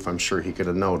on the roof, I'm sure he could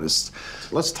have noticed.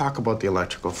 Let's talk about the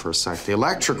electrical for a sec. The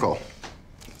electrical,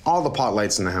 all the pot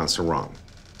lights in the house are wrong.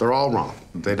 They're all wrong.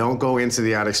 They don't go into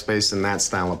the attic space in that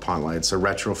style of pot lights. They're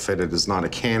retrofitted. It's not a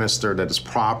canister that is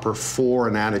proper for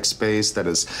an attic space, that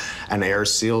is an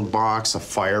air-sealed box, a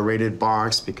fire-rated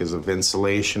box, because of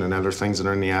insulation and other things that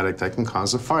are in the attic that can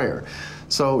cause a fire.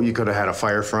 So you could have had a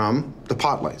fire from the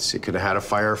pot lights. You could have had a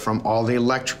fire from all the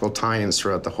electrical tie-ins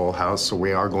throughout the whole house, so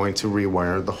we are going to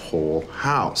rewire the whole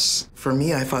house. For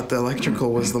me, I thought the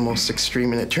electrical was the most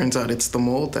extreme, and it turns out it's the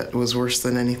mold that was worse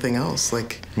than anything else.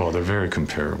 Well, they're very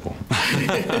comparable.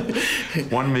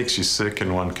 One makes you sick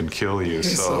and one can kill you,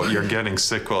 so you're getting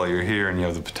sick while you're here and you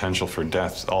have the potential for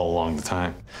death all along the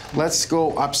time. Let's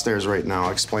go upstairs right now.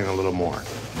 I'll explain a little more,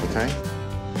 okay?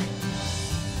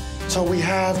 So we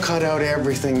have cut out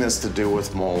everything that's to do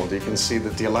with mold. You can see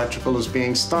that the electrical is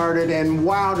being started, and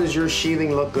wow, does your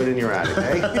sheathing look good in your attic,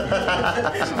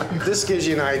 eh? This gives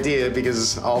you an idea,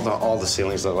 because all the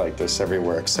ceilings are like this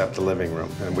everywhere except the living room,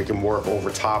 and we can work over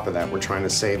top of that. We're trying to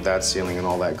save that ceiling and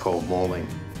all that cold molding.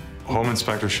 Home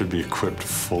inspectors should be equipped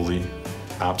fully,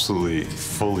 absolutely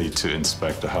fully to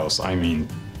inspect a house. I mean,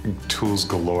 tools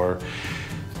galore.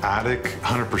 Attic,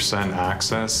 100%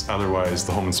 access, otherwise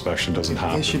the home inspection doesn't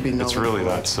happen. It should be It's really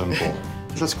that simple.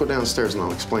 Let's go downstairs and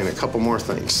I'll explain a couple more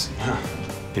things.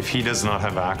 If he does not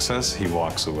have access, he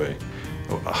walks away.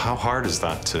 How hard is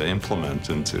that to implement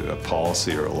into a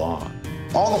policy or a law?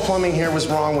 All the plumbing here was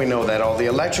wrong, we know that. All the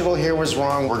electrical here was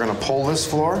wrong. We're gonna pull this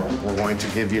floor. We're going to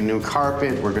give you new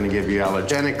carpet. We're gonna give you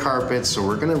allergenic carpet. So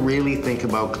we're gonna really think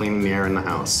about cleaning the air in the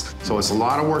house. So it's a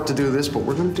lot of work to do this, but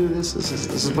we're gonna do this. This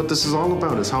is what this is all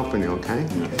about, is helping you, okay?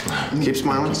 Yeah. Keep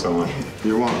smiling.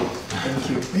 You're welcome. Thank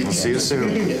you. I'll see you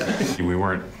soon. We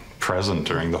weren't present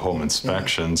during the home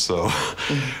inspection, so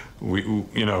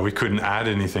we couldn't add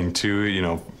anything to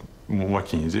it, what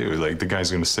can you do? Like, the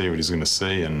guy's gonna say what he's gonna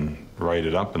say and write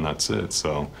it up, and that's it,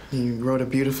 so. He wrote a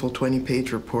beautiful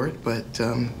 20-page report, but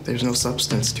there's no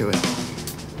substance to it.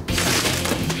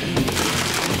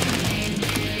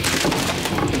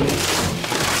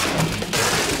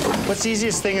 What's the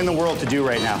easiest thing in the world to do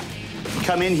right now?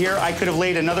 Come in here, I could have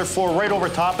laid another floor right over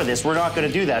top of this. We're not gonna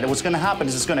do that. And what's gonna happen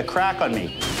is it's gonna crack on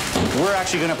me. We're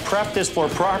actually gonna prep this floor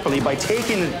properly by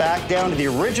taking it back down to the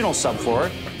original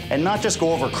subfloor and not just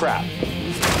go over crap.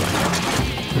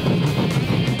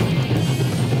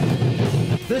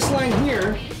 This line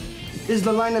here is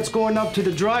the line that's going up to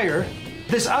the dryer.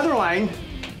 This other line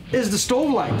is the stove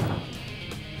line.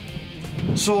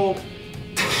 So,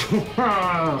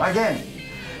 again,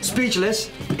 speechless,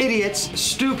 idiots,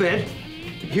 stupid.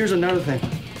 Here's another thing.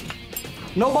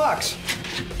 No box,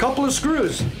 couple of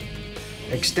screws,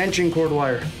 extension cord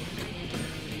wire.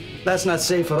 That's not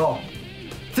safe at all.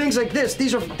 Things like this,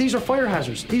 these are fire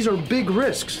hazards. These are big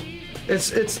risks.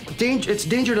 It's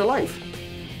danger to life.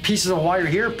 Pieces of wire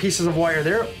here, pieces of wire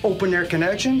there, open air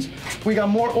connections. We got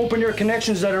more open air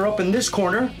connections that are up in this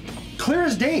corner. Clear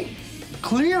as day,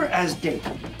 clear as day.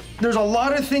 There's a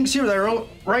lot of things here that are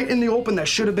right in the open that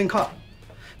should have been caught.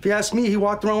 If you ask me, he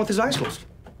walked around with his eyes closed.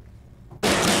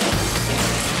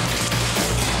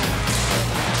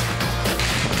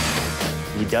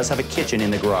 He does have a kitchen in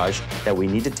the garage that we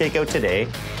need to take out today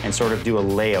and sort of do a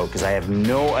layout, because I have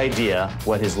no idea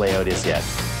what his layout is yet.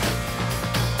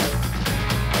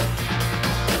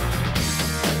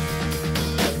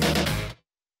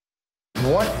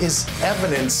 What is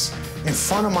evidence in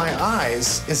front of my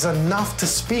eyes is enough to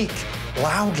speak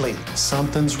loudly.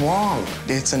 Something's wrong.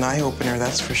 It's an eye-opener,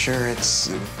 that's for sure.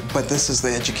 But this is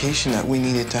the education that we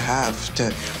needed to have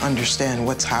to understand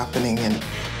what's happening and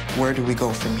where do we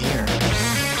go from here.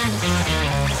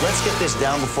 Let's get this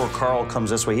down before Carl comes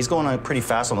this way. He's going pretty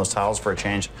fast on those tiles for a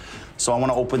change. So I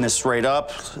want to open this right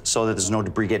up so that there's no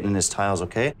debris getting in his tiles,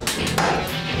 okay?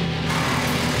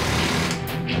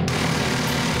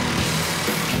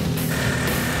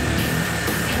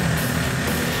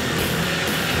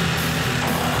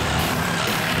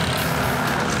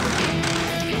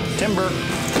 Timber.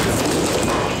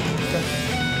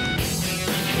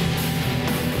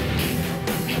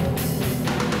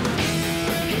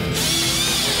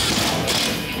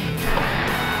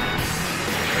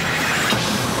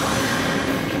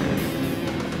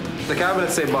 The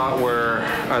cabinets they bought were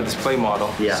a display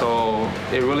model, so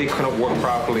it really couldn't work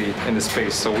properly in the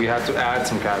space, so we had to add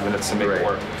some cabinets to make it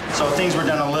work. So things were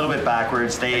done a little bit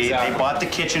backwards. They bought the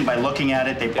kitchen by looking at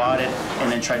it, they bought it,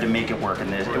 and then tried to make it work,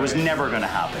 and it was never going to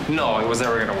happen. No, it was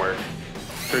never going to work.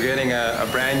 They're getting a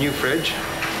brand new fridge,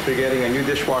 they're getting a new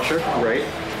dishwasher,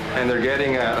 and they're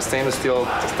getting a stainless steel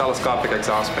telescopic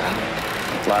exhaust fan.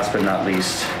 Last but not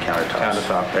least,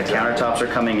 countertops. The countertops are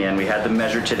coming in. We had them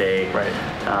measured today,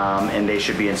 and they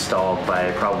should be installed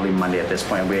by probably Monday at this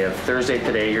point. We have Thursday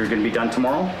today. You're going to be done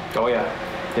tomorrow? Oh, yeah.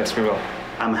 Yes, we will.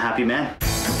 I'm a happy man.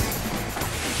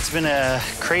 It's been a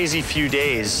crazy few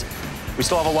days. We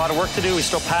still have a lot of work to do. We're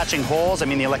still patching holes. I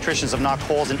mean, the electricians have knocked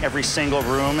holes in every single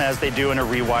room, as they do in a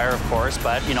rewire, of course,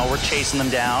 but, you know, we're chasing them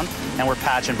down, and we're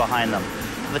patching behind them.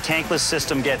 The tankless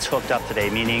system gets hooked up today,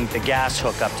 meaning the gas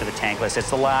hookup to the tankless.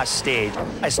 It's the last stage.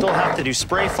 I still have to do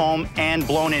spray foam and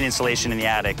blown-in insulation in the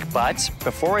attic, but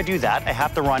before I do that, I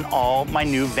have to run all my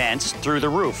new vents through the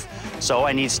roof. So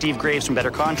I need Steve Graves from Better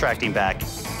Contracting back.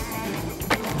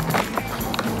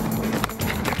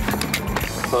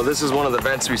 Well, this is one of the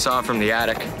vents we saw from the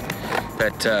attic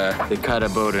that they cut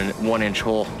about a 1-inch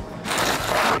hole.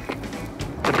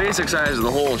 The basic size of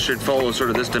the hole should follow sort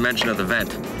of this dimension of the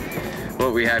vent.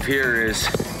 What we have here is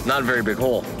not a very big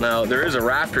hole. Now, there is a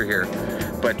rafter here,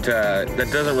 but that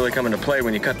doesn't really come into play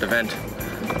when you cut the vent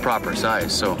a proper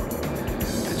size, so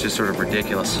it's just sort of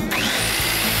ridiculous.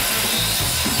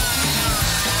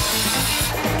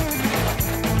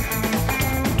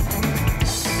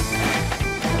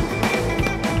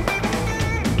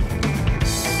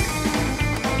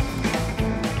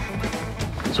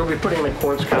 So we'll be putting in a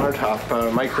quartz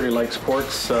countertop. Mike really likes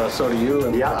quartz, so do you,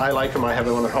 and I like them. I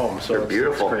have one at home, so they're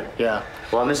beautiful. It's great. Yeah.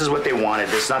 Well, and this is what they wanted.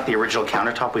 It's not the original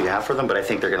countertop we have for them, but I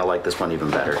think they're going to like this one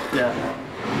even better.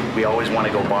 Yeah. We always want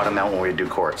to go bottom out when we do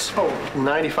quartz. Oh,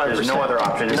 95%. There's no other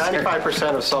option.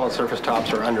 95% of solid surface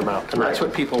tops are undermount, and that's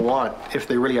what people want if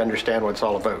they really understand what it's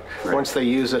all about. Once they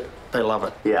use it, they love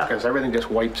it. Yeah. Because everything just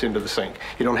wipes into the sink.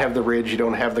 You don't have the ridge, you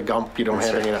don't have the gump, you don't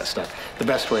have any of that stuff. The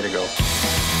best way to go.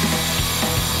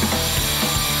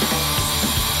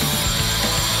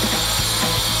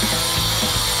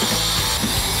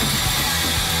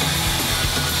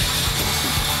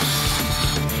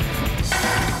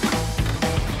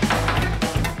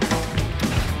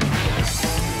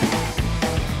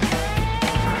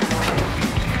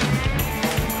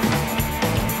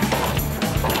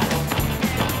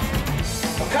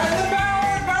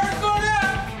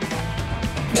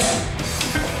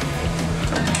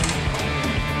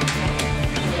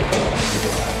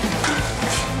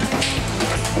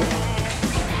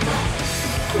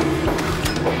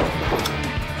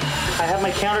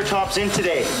 Countertops in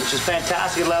today, which is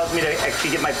fantastic. It allows me to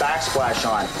actually get my backsplash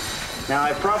on. Now,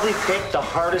 I probably picked the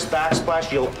hardest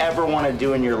backsplash you'll ever want to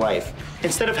do in your life.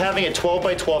 Instead of having a 12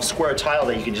 by 12 square tile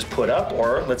that you can just put up,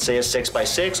 or let's say a 6 by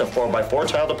 6, a 4 by 4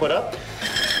 tile to put up,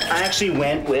 I actually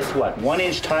went with,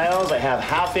 1-inch tiles. I have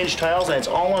 1/2-inch tiles, and it's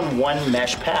all on one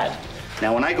mesh pad.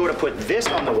 Now, when I go to put this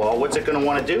on the wall, what's it going to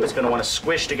want to do? It's going to want to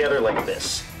squish together like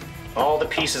this. All the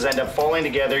pieces end up falling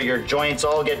together. Your joints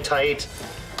all get tight.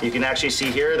 You can actually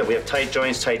see here that we have tight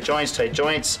joints, tight joints, tight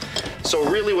joints. So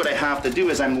really what I have to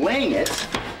do is I'm laying it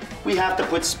we have to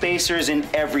put spacers in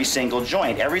every single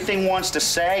joint. Everything wants to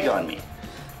sag on me.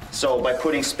 So by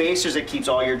putting spacers, it keeps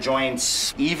all your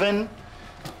joints even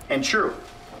and true.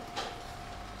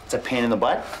 It's a pain in the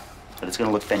butt, but it's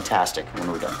gonna look fantastic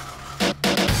when we're done.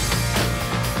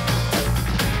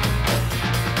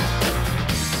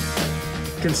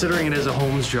 Considering it is a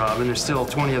Holmes job and there's still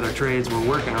 20 other trades we're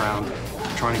working around,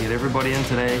 trying to get everybody in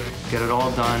today, get it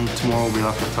all done. Tomorrow we'll be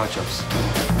left with touch-ups.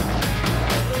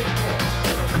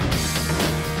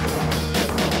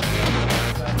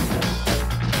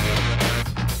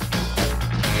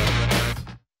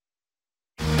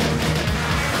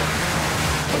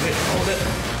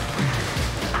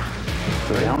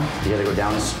 Go down. You gotta go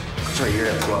down. Sorry, you're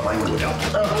gonna have to go up. I can go down.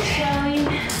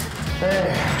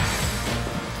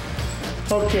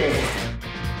 Okay.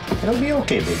 It'll be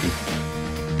okay, baby.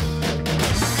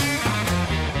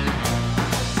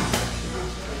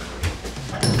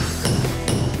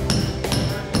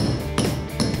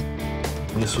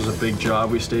 This was a big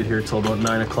job. We stayed here till about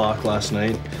 9 o'clock last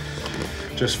night.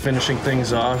 Just finishing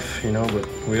things off, you know, but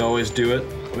we always do it.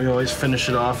 We always finish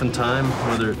it off in time,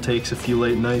 whether it takes a few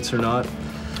late nights or not.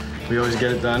 We always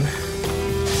get it done.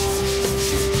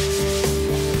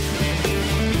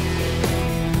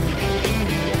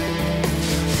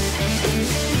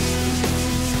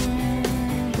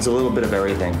 It's a little bit of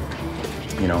everything,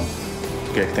 you know,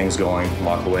 get things going,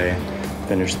 walk away,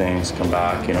 finish things, come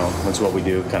back, you know, that's what we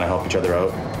do, kind of help each other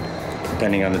out,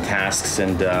 depending on the tasks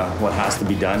and what has to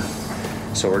be done.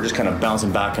 So we're just kind of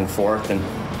bouncing back and forth, and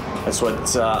that's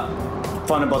what's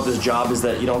fun about this job, is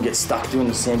that you don't get stuck doing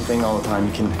the same thing all the time.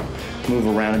 You can move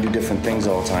around and do different things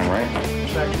all the time, right?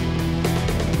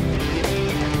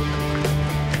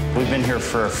 We've been here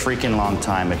for a freaking long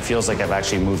time. It feels like I've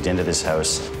actually moved into this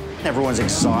house. Everyone's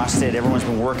exhausted. Everyone's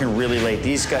been working really late.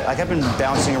 These guys, like, I've been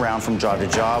bouncing around from job to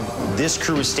job. This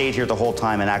crew has stayed here the whole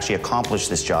time and actually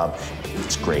accomplished this job.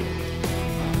 It's great.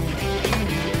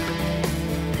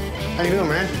 How you doing,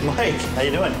 man? Mike, how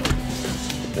you doing?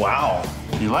 Wow.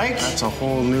 You like? That's a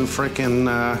whole new freaking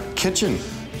kitchen.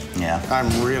 Yeah.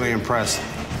 I'm really impressed.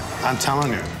 I'm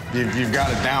telling you, you've got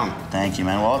it down. Thank you,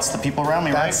 man. Well, it's the people around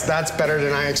me, right? That's better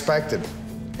than I expected.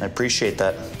 I appreciate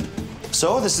that.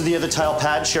 So this is the other tile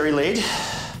pad Sherry laid.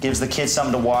 Gives the kids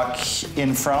something to walk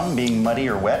in from, being muddy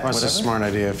or wet. Well, it's a smart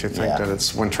idea if you think that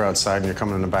it's winter outside and you're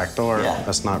coming in the back door. Yeah.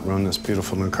 Let's not ruin this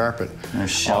beautiful new carpet.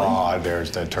 There's Shelly. Oh, there's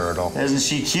the turtle. Isn't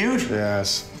she cute?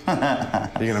 Yes. You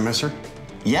gonna miss her?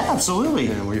 Yeah, absolutely.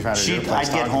 Yeah, we've had her. I'd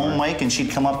get home, Mike, and she'd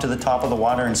come up to the top of the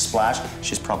water and splash.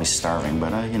 She's probably starving,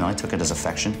 but you know, I took it as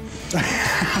affection.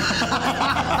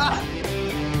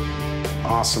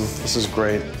 Awesome. This is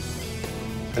great.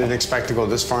 I didn't expect to go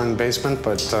this far in the basement,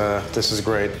 but this is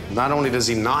great. Not only does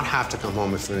he not have to come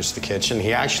home and finish the kitchen,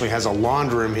 he actually has a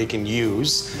laundry room he can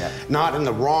use. Yeah. Not in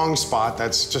the wrong spot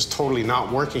that's just totally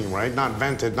not working right, not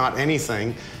vented, not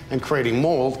anything, and creating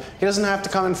mold. He doesn't have to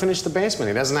come and finish the basement.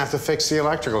 He doesn't have to fix the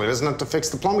electrical. He doesn't have to fix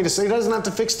the plumbing. He doesn't have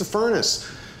to fix the furnace.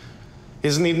 He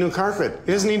doesn't need new carpet.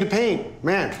 He doesn't need to paint.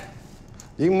 Man,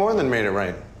 you more than made it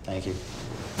right. Thank you.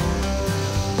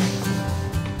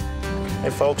 Hey,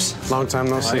 folks. Long time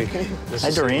no see. Hi,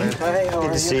 Doreen. Hi, how are you?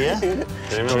 Good to see you.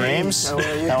 James. How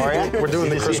are you? How are you? We're doing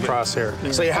the crisscross here.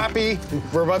 So you happy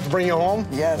we're about to bring you home?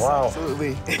 Yes, wow.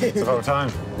 Absolutely. It's about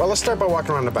time. Well, let's start by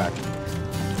walking around the back.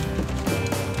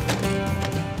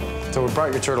 So we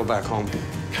brought your turtle back home.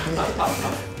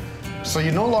 So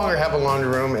you no longer have a laundry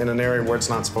room in an area where it's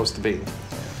not supposed to be.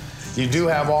 You do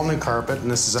have all new carpet, and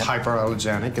this is a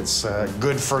hyperallergenic. It's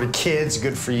good for the kids,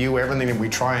 good for you. Everything that we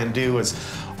try and do is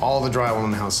all the drywall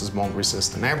in the house is mold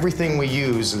resistant. Everything we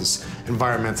use is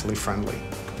environmentally friendly.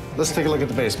 Let's take a look at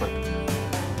the basement.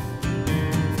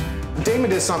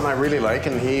 Damon did something I really like,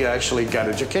 and he actually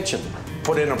gutted your kitchen.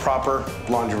 Put in a proper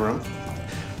laundry room.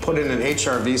 Put in an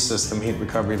HRV system, heat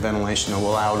recovery ventilation, that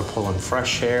will allow to pull in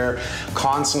fresh air,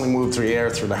 constantly move through air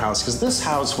through the house, because this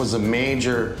house was a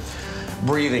major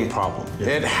breathing problem. Yeah.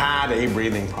 It had a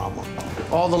breathing problem.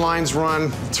 All the lines run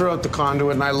throughout the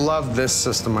conduit, and I love this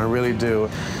system, I really do.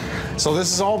 So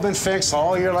this has all been fixed,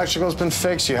 all your electrical's been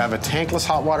fixed, you have a tankless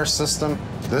hot water system.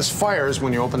 This fires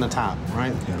when you open the tap,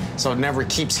 right? Yeah. So it never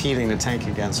keeps heating the tank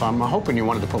again. So I'm hoping you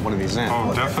wanted to put one of these in.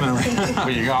 Oh, definitely.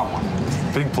 But you got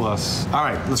one. Big plus. All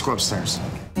right, let's go upstairs.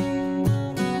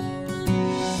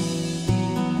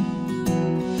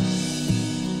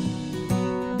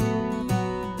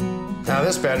 Now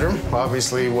this bedroom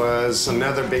obviously was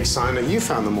another big sign that you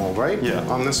found the mold, right? Yeah.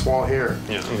 On this wall here.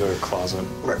 Yeah, the closet.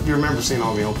 Right. You remember seeing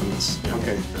all the openness? Yeah.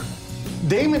 Okay. Yeah.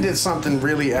 Damon did something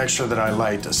really extra that I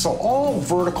liked. So all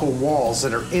vertical walls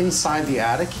that are inside the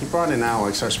attic, he brought in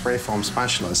Alex, our spray foam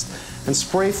specialist. and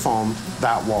spray foam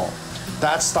that wall.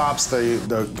 That stops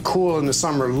the cool in the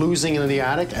summer losing into the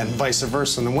attic, and vice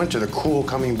versa in the winter, the cool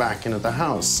coming back into the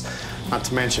house. Not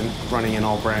to mention running in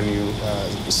all brand new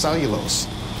cellulose.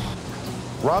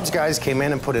 Rob's guys came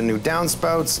in and put in new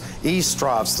downspouts,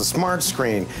 eavesdrops, the smart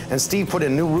screen, and Steve put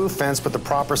in new roof vents with the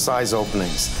proper size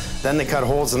openings. Then they cut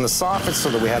holes in the soffits so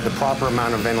that we had the proper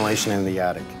amount of ventilation in the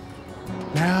attic.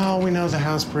 Now we know the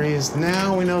house breeze.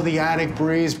 Now we know the attic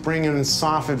breeze, bringing in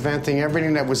soffit venting,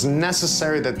 everything that was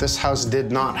necessary that this house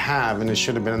did not have, and it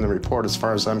should have been in the report as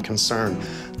far as I'm concerned,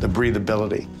 the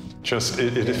breathability. Just,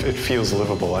 it feels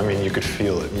livable. I mean, you could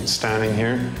feel it. Standing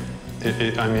here,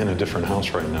 I'm in a different house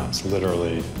right now. It's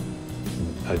literally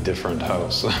a different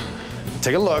house.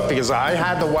 Take a look, because I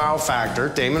had the wow factor.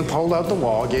 Damon pulled out the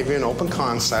wall, gave you an open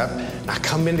concept. Now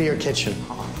come into your kitchen.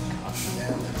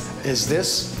 Is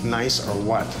this nice or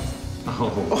what?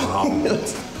 Oh, wow.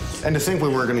 And to think we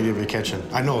weren't going to give you a kitchen.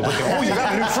 I know, look at, oh, you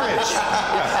got a new fridge.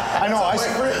 Yeah, I know,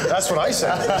 that's what I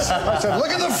said. I said, look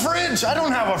at the fridge. I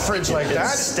don't have a fridge like that.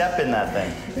 Step in that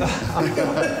thing.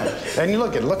 And you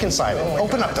look inside it.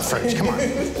 Open up the fridge, come on.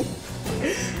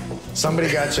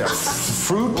 Somebody got you a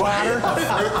fruit platter? A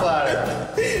fruit platter.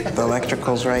 The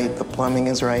electrical's right, the plumbing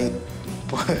is right.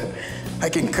 I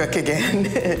can cook again.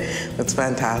 It's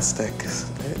fantastic.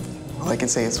 All I can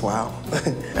say is wow.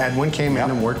 Edwin came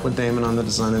in and worked with Damon on the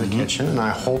design of the kitchen, and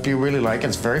I hope you really like it.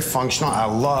 It's very functional. I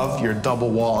love your double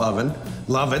wall oven.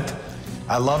 Love it.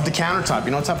 I love the countertop.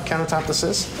 You know what type of countertop this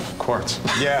is? Quartz.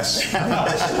 Yes.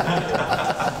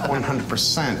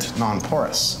 100%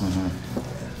 non-porous.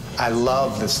 I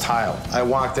love this tile. I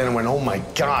walked in and went, oh my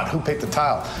God, who picked the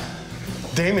tile?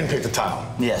 Damon picked the tile.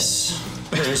 Yes.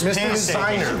 Mr.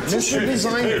 Designer. Mr.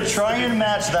 Designer. Try and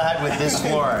match that with this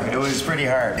floor. It was pretty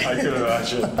hard. I could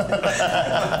imagine.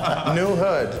 New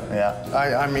hood. Yeah.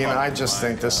 I mean, I just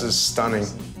think this is stunning.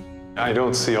 I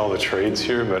don't see all the trades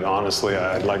here, but honestly,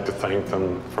 I'd like to thank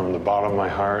them from the bottom of my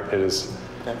heart. It is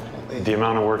the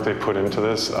amount of work they put into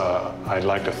this. I'd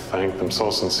like to thank them so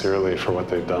sincerely for what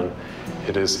they've done.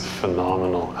 It is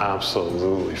phenomenal,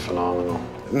 absolutely phenomenal.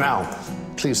 Now,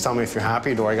 please tell me if you're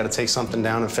happy. Do I got to take something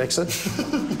down and fix it?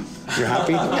 You're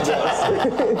happy? Thank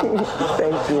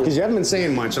you. Because you haven't been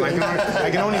saying much, and I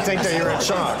can only think that you're in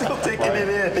shock. Still taking it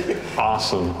in.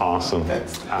 Awesome, awesome.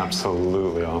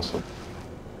 Absolutely awesome.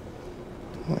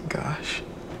 Oh my gosh.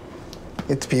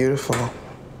 It's beautiful.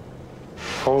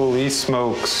 Holy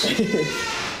smokes.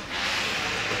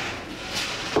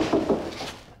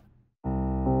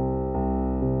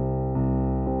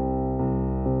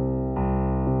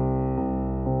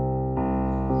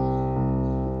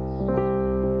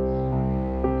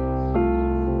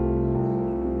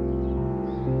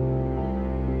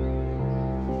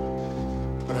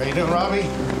 How you doing, Robbie?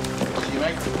 See you,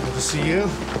 Mike. Good to see you.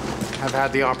 I've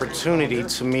had the opportunity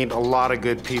to meet a lot of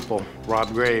good people.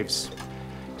 Rob Graves.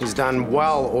 He's done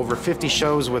well over 50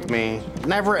 shows with me.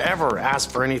 Never, ever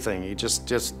asked for anything. He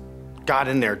just got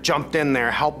in there, jumped in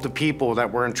there, helped the people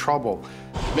that were in trouble.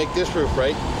 Make this roof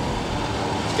right,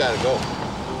 it's gotta go.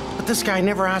 But this guy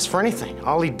never asked for anything.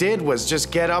 All he did was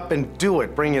just get up and do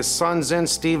it. Bring his sons in,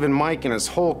 Steve and Mike, and his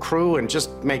whole crew, and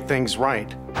just make things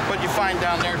right. What'd you find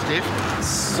down there, Steve? It's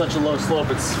such a low slope,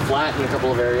 it's flat in a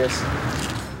couple of areas.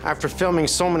 After filming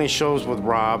so many shows with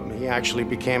Rob, he actually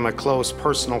became a close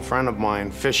personal friend of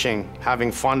mine, fishing,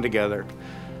 having fun together.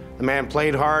 The man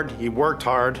played hard, he worked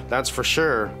hard, that's for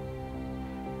sure.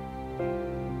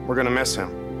 We're gonna miss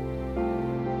him.